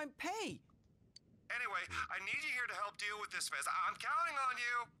 But my pay! Anyway, I need you here to help deal with this mess. I'm counting on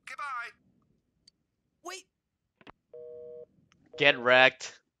you. Goodbye. Wait! Get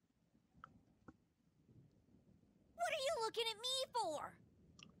wrecked. What are you looking at me for?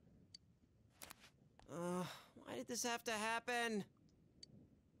 Why did this have to happen?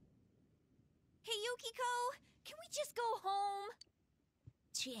 Hey, Yukiko, can we just go home?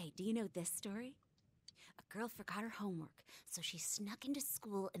 Chie, do you know this story? A girl forgot her homework, so she snuck into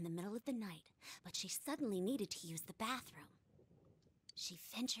school in the middle of the night, but she suddenly needed to use the bathroom. She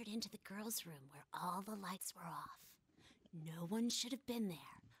ventured into the girls' room where all the lights were off. No one should have been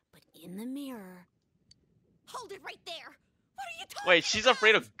there, but in the mirror... Hold it right there! What are you talking Wait, she's about?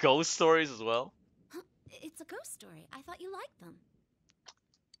 afraid of ghost stories as well? Huh? It's a ghost story. I thought you liked them.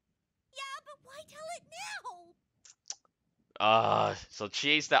 Yeah, but why tell it now? So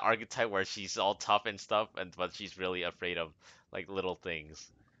Chie's that archetype where she's all tough and stuff, but she's really afraid of like little things.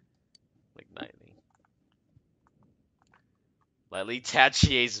 Like lightning. Lightly tap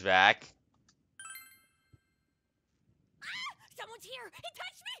Chie's back. Someone's here! He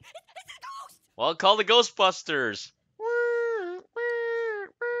touched me! It's a ghost! Well, call the Ghostbusters. You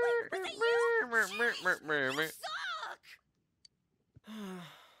suck!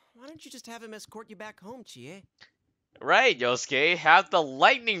 Why don't you just have him escort you back home, Chie? Right, Yosuke. Have the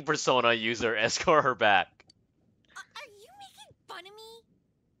lightning persona user escort her back. Are you making fun of me?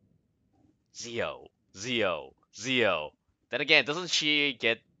 Zio. Then again, doesn't she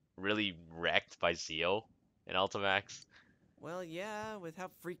get really wrecked by Zio in Ultimax? Well, yeah, with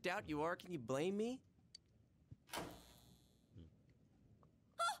how freaked out you are, can you blame me? Oh,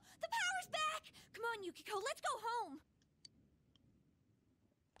 the power's back! Come on, Yukiko, let's go home!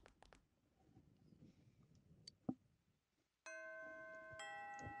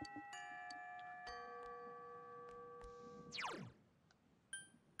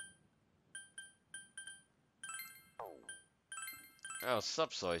 Oh,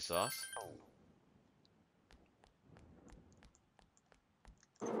 sup, soy sauce.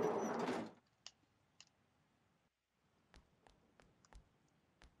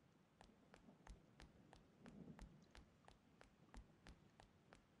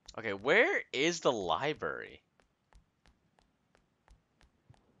 Okay, where is the library?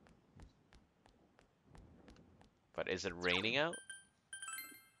 But is it raining out?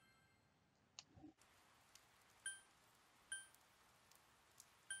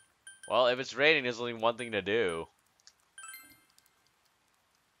 Well, if it's raining, there's only one thing to do.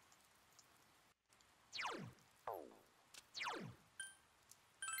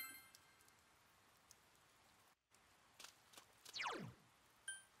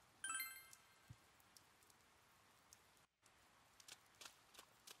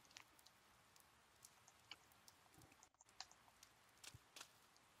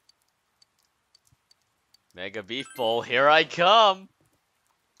 Mega Beef Bowl, here I come!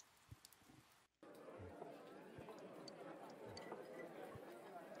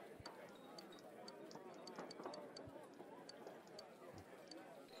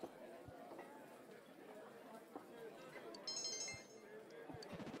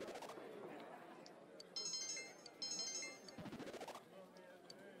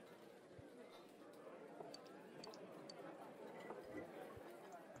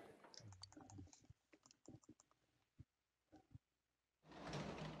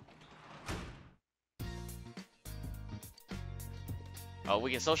 Oh,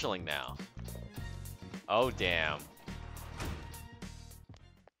 we can social link now. Oh, damn.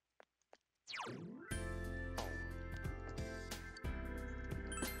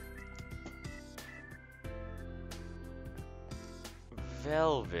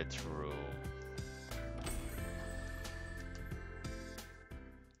 Velvet Room.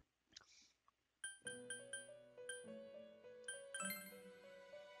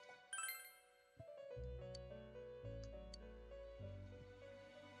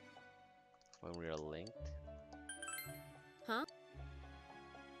 When we are linked. Huh?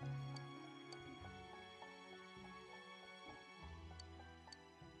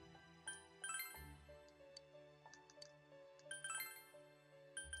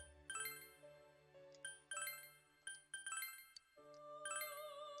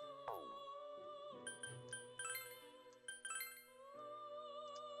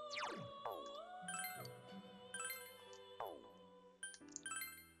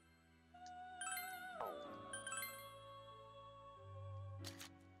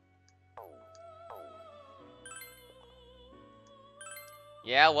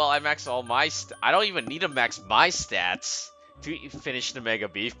 Yeah, well, I max all my I don't even need to max my stats to finish the Mega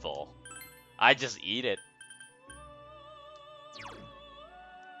Beef Bowl. I just eat it.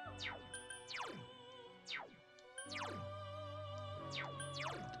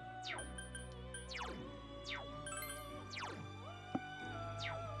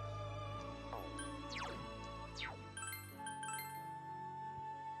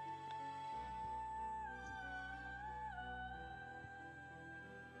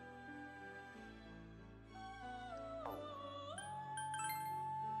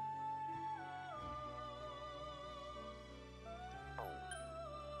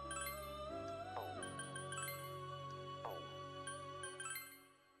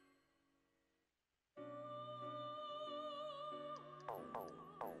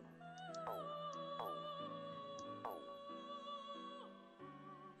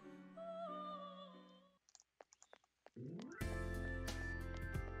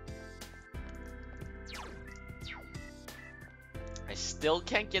 I still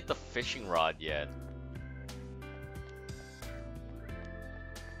can't get the fishing rod yet.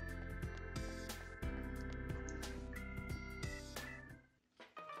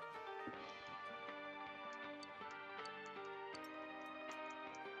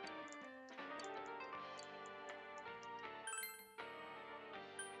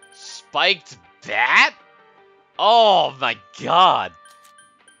 Spiked bat? Oh my god.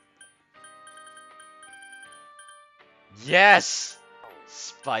 Yes!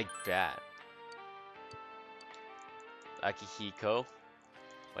 Spiked bat. Akihiko?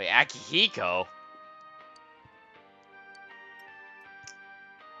 Wait, Akihiko?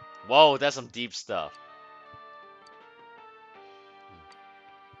 Whoa, that's some deep stuff.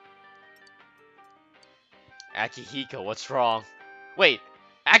 Akihiko, what's wrong? Wait,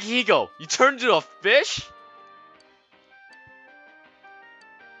 Akihiko, you turned into a fish?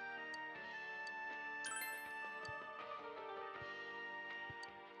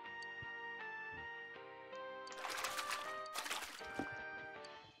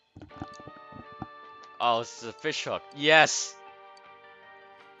 Oh, this is a fish hook. Yes!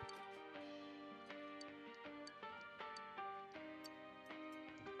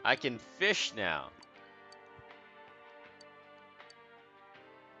 I can fish now.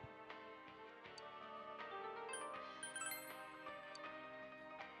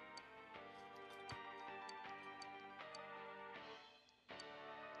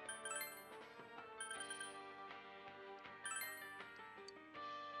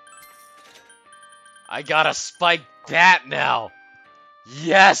 I got a spiked bat now!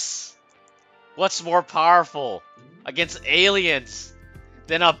 Yes! What's more powerful against aliens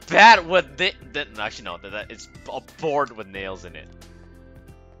than a bat with actually no, it's a board with nails in it.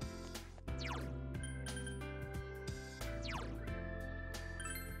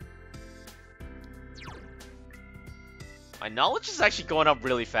 My knowledge is actually going up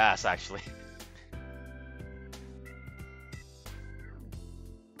really fast, actually.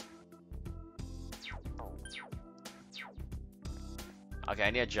 Okay, I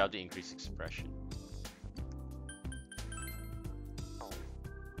need a job to increase expression.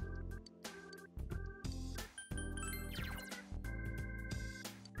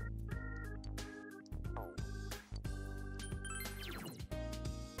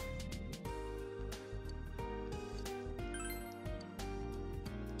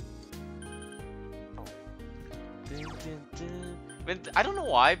 I don't know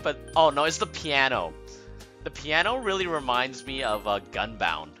why, but oh no, it's the piano. The piano really reminds me of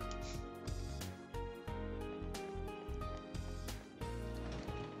Gunbound.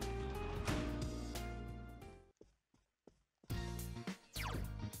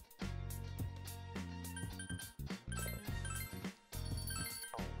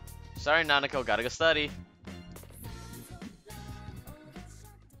 Sorry, Nanako, gotta go study.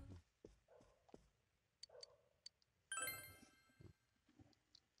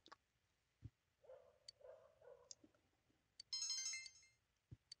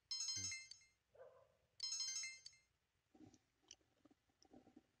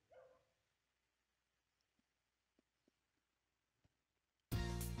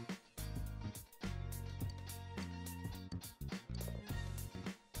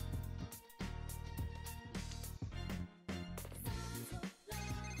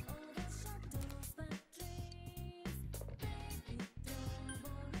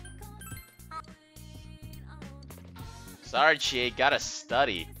 Sorry, Chie, gotta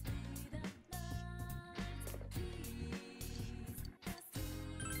study.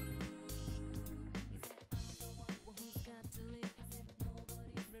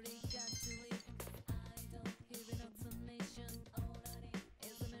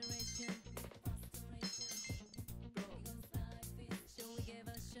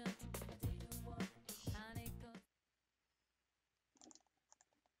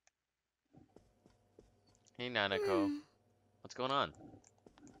 Hey, Nanako. What's going on?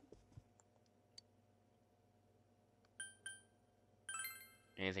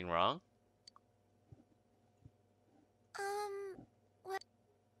 Anything wrong? What?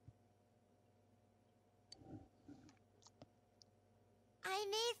 I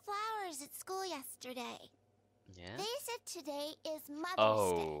made flowers at school yesterday. Yeah? They said today is Mother's Day.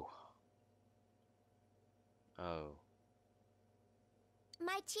 Oh. Oh.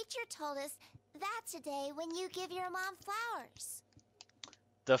 My teacher told us that's a day when you give your mom flowers.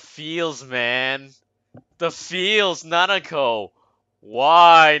 The feels, man. The feels, Nanako.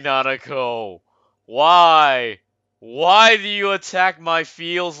 Why, Nanako? Why? Why do you attack my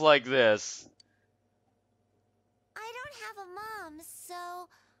feels like this? I don't have a mom, so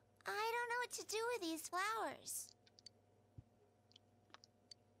I don't know what to do with these flowers.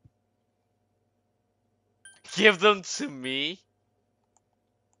 Give them to me?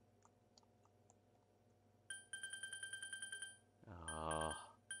 Oh.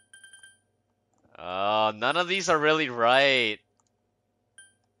 Oh, none of these are really right.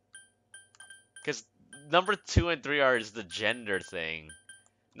 Because number 2 and 3 are is the gender thing.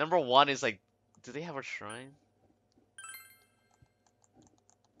 Number 1 is like, do they have a shrine?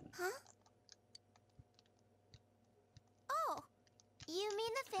 Huh? Oh, you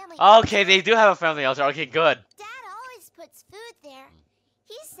mean the family Okay, altar? they do have a family altar. Okay, good. Dad always puts food there.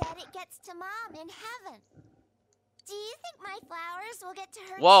 He said it gets to Mom in heaven. Do you think my flowers will get to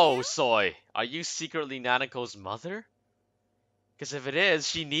her Whoa, too? Soy. Are you secretly Nanako's mother? Because if it is,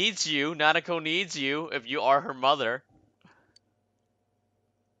 she needs you. Nanako needs you if you are her mother.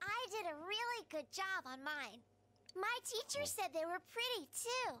 I did a really good job on mine. My teacher said they were pretty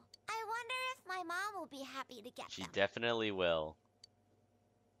too. I wonder if my mom will be happy to get She them. definitely will.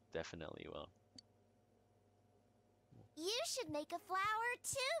 Definitely will. You should make a flower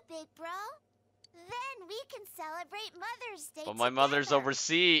too, big bro. Then we can celebrate Mother's Day But my mother's together.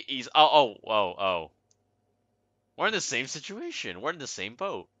 overseas. Oh. We're in the same situation. We're in the same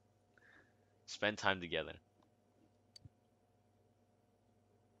boat. Spend time together.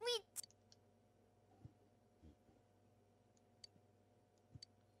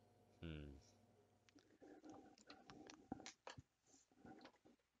 Hmm.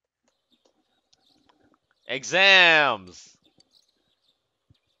 Exams!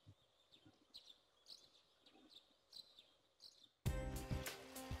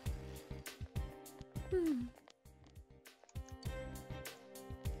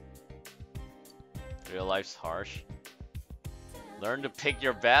 Real life's harsh. Learn to pick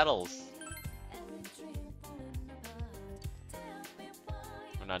your battles.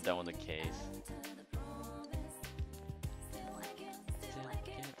 We're not done with the case.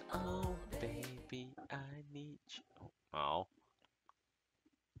 Oh, baby, I need you. Oh.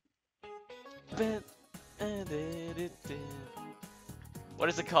 What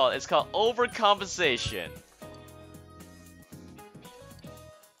is it called? It's called overcompensation.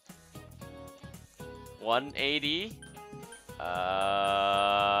 180. 1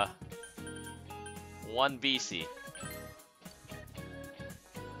 BC.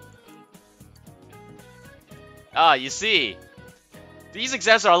 Ah, you see, these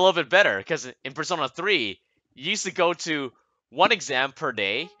exams are a little bit better because in Persona 3, you used to go to 1 exam per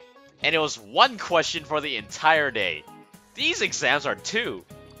day, and it was 1 question for the entire day. These exams are 2.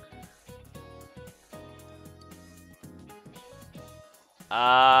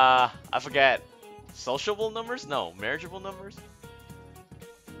 I forget. Sociable numbers? No, marriageable numbers?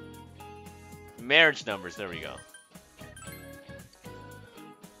 Marriage numbers, there we go.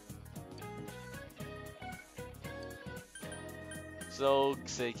 So,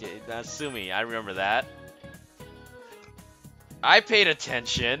 Natsumi, I remember that. I paid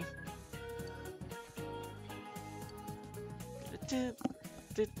attention.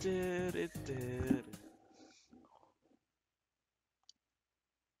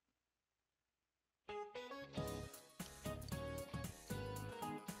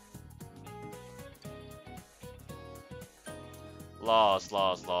 Laws.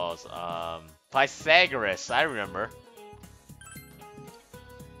 Pythagoras, I remember.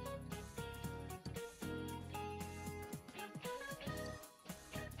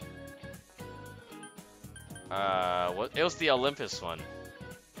 What? It was the Olympus one.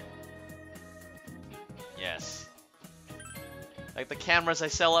 Yes. Like the cameras I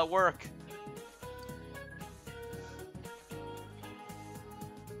sell at work.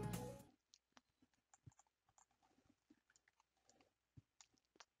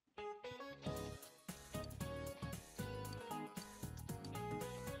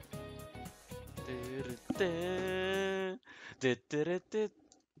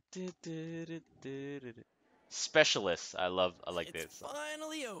 Specialist. I like this. It's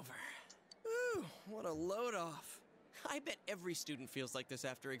finally over. Whew, what a load off. I bet every student feels like this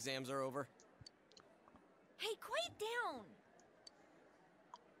after exams are over. Hey, quiet down!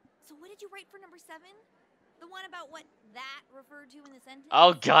 So what did you write for number 7? The one about what that referred to in the sentence?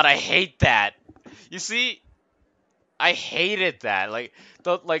 Oh god, I hate that. You see, I hated that. Like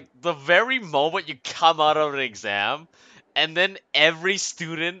the very moment you come out of an exam, and then every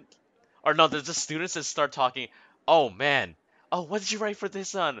student, or no, there's the students that start talking. Oh man, oh what did you write for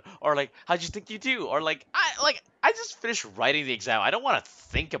this one? Or like, how'd you think you do? Or like I just finished writing the exam. I don't want to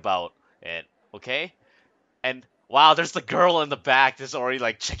think about it. Okay, and wow, there's the girl in the back that's already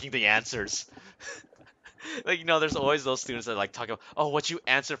like checking the answers. Like there's always those students that like talk about, oh, what you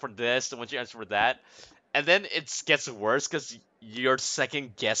answer for this and what you answer for that. And then it gets worse because you're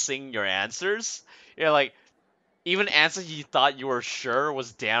second guessing your answers. You're like, even answers you thought you were sure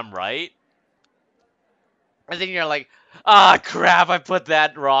was damn right. And then you're like, ah, crap, I put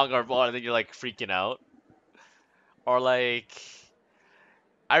that wrong, or and then you're like freaking out. Or like,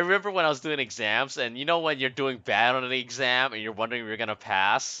 I remember when I was doing exams, and when you're doing bad on an exam and you're wondering if you're gonna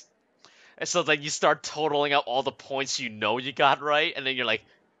pass? And so then you start totaling up all the points you got right, and then you're like,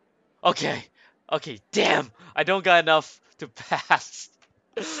 okay, damn, I don't got enough to pass.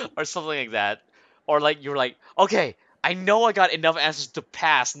 Or something like that. Or like you're like, okay, I know I got enough answers to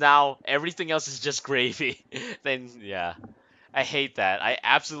pass, now everything else is just gravy. Then yeah. I hate that. I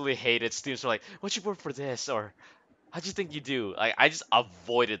absolutely hate it. Students are like, what'd you work for this? Or how'd you think you do? Like I just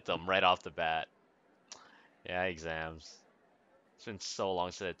avoided them right off the bat. Yeah, exams. It's been so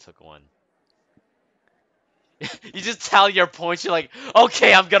long since I took one. You just tell your points, you're like,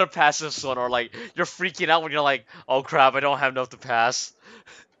 okay, I'm gonna pass this one, or like you're freaking out when you're like, oh crap, I don't have enough to pass.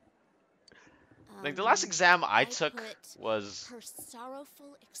 Like the last exam I took was her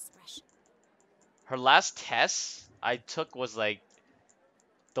sorrowful expression. her last test I took was like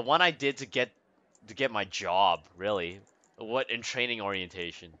the one I did to get my job, really. What in training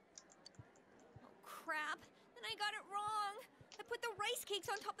orientation. Oh, crap. Then I got it wrong. I put the rice cakes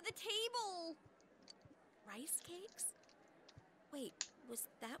on top of the table. Rice cakes? Wait, was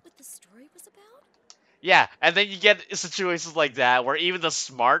that what the story was about? Yeah, and then you get situations like that where even the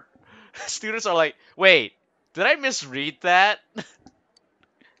smart students are like, wait, did I misread that?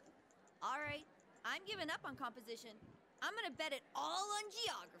 Alright, I'm giving up on composition. I'm gonna bet it all on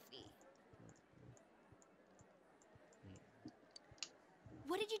geography.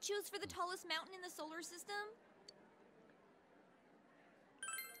 What did you choose for the tallest mountain in the solar system?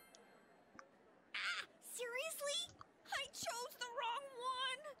 Ah! Seriously? I chose the wrong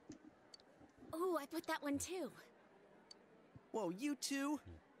one! Oh, I put that one too. Whoa, you too?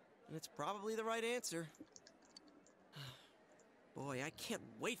 And it's probably the right answer. Boy, I can't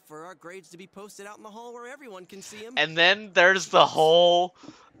wait for our grades to be posted out in the hall where everyone can see them. And then there's the whole,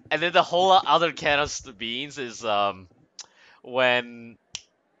 and then the whole other can of beans is when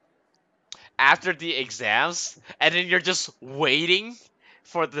after the exams, and then you're just waiting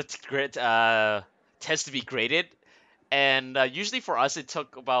for the test to be graded. And usually for us, it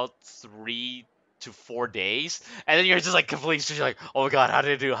took about 3 to 4 days, and then you're just like completely stressed, you're like, oh my god, how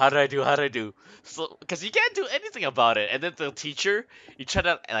did I do? How did I do? How did I do? So, because you can't do anything about it. And then the teacher, you try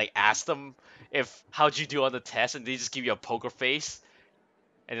to like ask them if how'd you do on the test, and they just give you a poker face,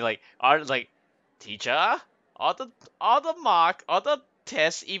 and you're like, are like, teacher, are the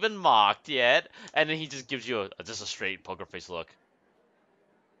tests even marked yet? And then he just gives you just a straight poker face look.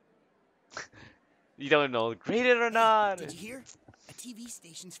 You don't know graded or not. Did you hear? A TV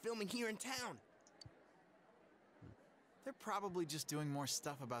station's filming here in town. They're probably just doing more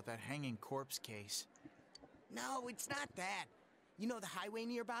stuff about that hanging corpse case. No, it's not that. You know the highway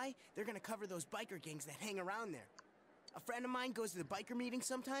nearby? They're gonna cover those biker gangs that hang around there. A friend of mine goes to the biker meetings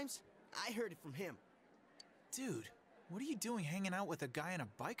sometimes. I heard it from him. Dude, what are you doing hanging out with a guy in a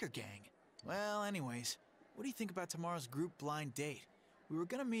biker gang? Well, anyways, what do you think about tomorrow's group blind date? We were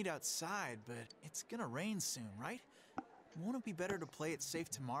gonna meet outside, but it's gonna rain soon, right? Won't it be better to play it safe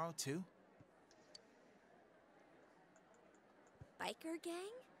tomorrow, too? Biker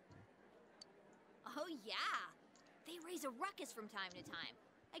gang? Oh yeah! They raise a ruckus from time to time.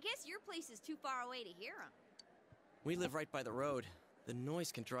 I guess your place is too far away to hear them. We live right by the road. The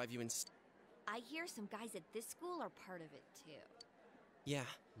noise can drive you I hear some guys at this school are part of it too. Yeah,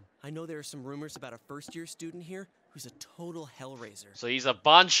 I know there are some rumors about a first-year student here who's a total hellraiser. So he's a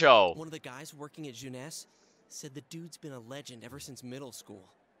bancho. One of the guys working at Jeunesse said the dude's been a legend ever since middle school.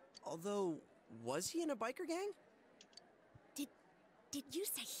 Although, was he in a biker gang? Did you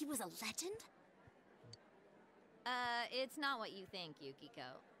say he was a legend? It's not what you think,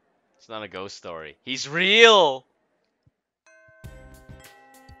 Yukiko. It's not a ghost story. He's real.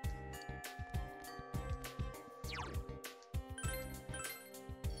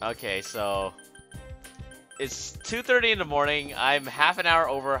 Okay, so it's 2:30 in the morning. I'm half an hour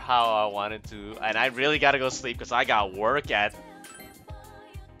over how I wanted to, and I really gotta go sleep because I got work at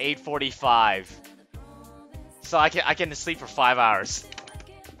 8:45. So I can sleep for 5 hours,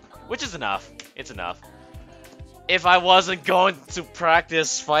 which is enough. It's enough. If I wasn't going to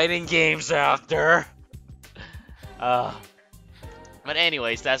practice fighting games after. But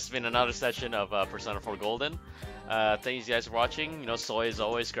anyways, that's been another session of Persona 4 Golden. Thank you guys for watching. You know, Soy as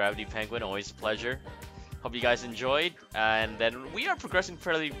always, Gravity Penguin, always a pleasure. Hope you guys enjoyed. And then we are progressing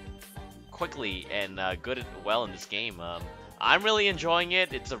fairly quickly and well in this game. I'm really enjoying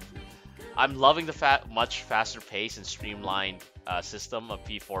it. I'm loving the much faster pace and streamlined system of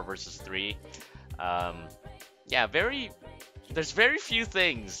P4 versus 3. Yeah, there's very few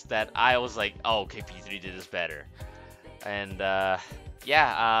things that I was like, oh, okay, P3 did this better. And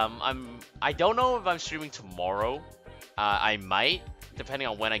yeah, I don't know if I'm streaming tomorrow. I might, depending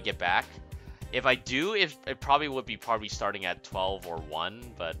on when I get back. If I do, it probably would be starting at 12 or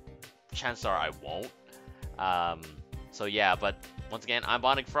 1, but chances are I won't. So yeah, but once again, I'm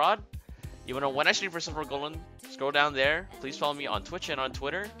BionicFraud. You wanna know when I stream Persona 4 Golden? Scroll down there. Please follow me on Twitch and on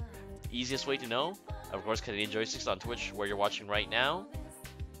Twitter. Easiest way to know. Of course, Canadian Joysticks on Twitch, where you're watching right now.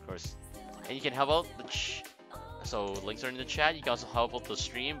 Of course, and you can help out so links are in the chat. You can also help out the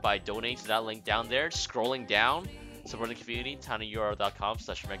stream by donating to that link down there. Scrolling down, supporting the community,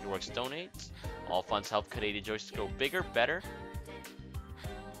 tinyurl.com/MegaWorksDonate. All funds help Canadian Joysticks grow bigger, better.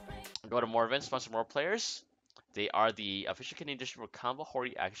 Go to more events, sponsor more players. They are the official Canadian distributor for Combo,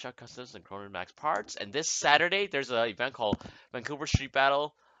 Hori, Action Customs, and Chrono Max parts. And this Saturday, there's an event called Vancouver Street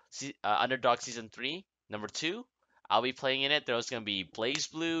Battle Underdog Season 3, number 2. I'll be playing in it. There's going to be Blaze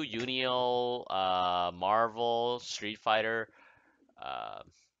Blue, Unio, Marvel, Street Fighter,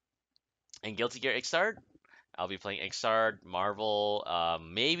 and Guilty Gear Xrd. I'll be playing Xrd, Marvel,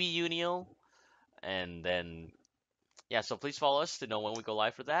 maybe Unio. And then, yeah, so please follow us to know when we go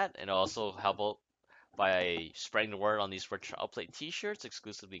live for that. And also help out by spreading the word on these retro outplay t-shirts,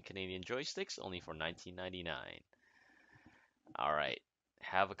 exclusively Canadian Joysticks, only for $19.99. Alright,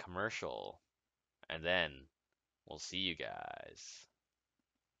 have a commercial, and then we'll see you guys.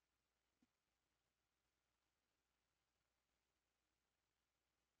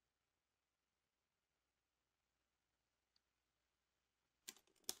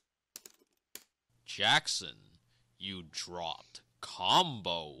 Jackson, you dropped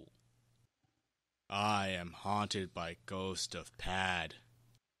combo. I am haunted by ghost of Pad.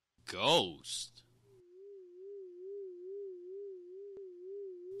 Ghost?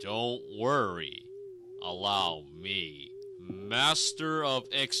 Don't worry. Allow me. Master of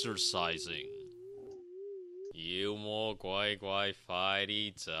exercising. 妖魔鬼怪快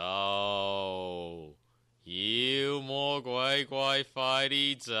啲走！妖魔鬼怪快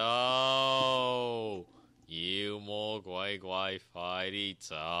啲走！妖魔鬼怪快啲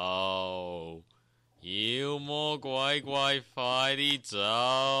走！妖魔鬼怪快啲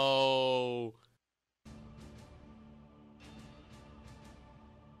走！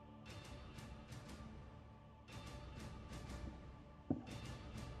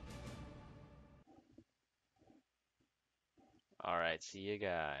 Alright, see you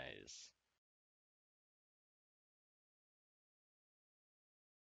guys.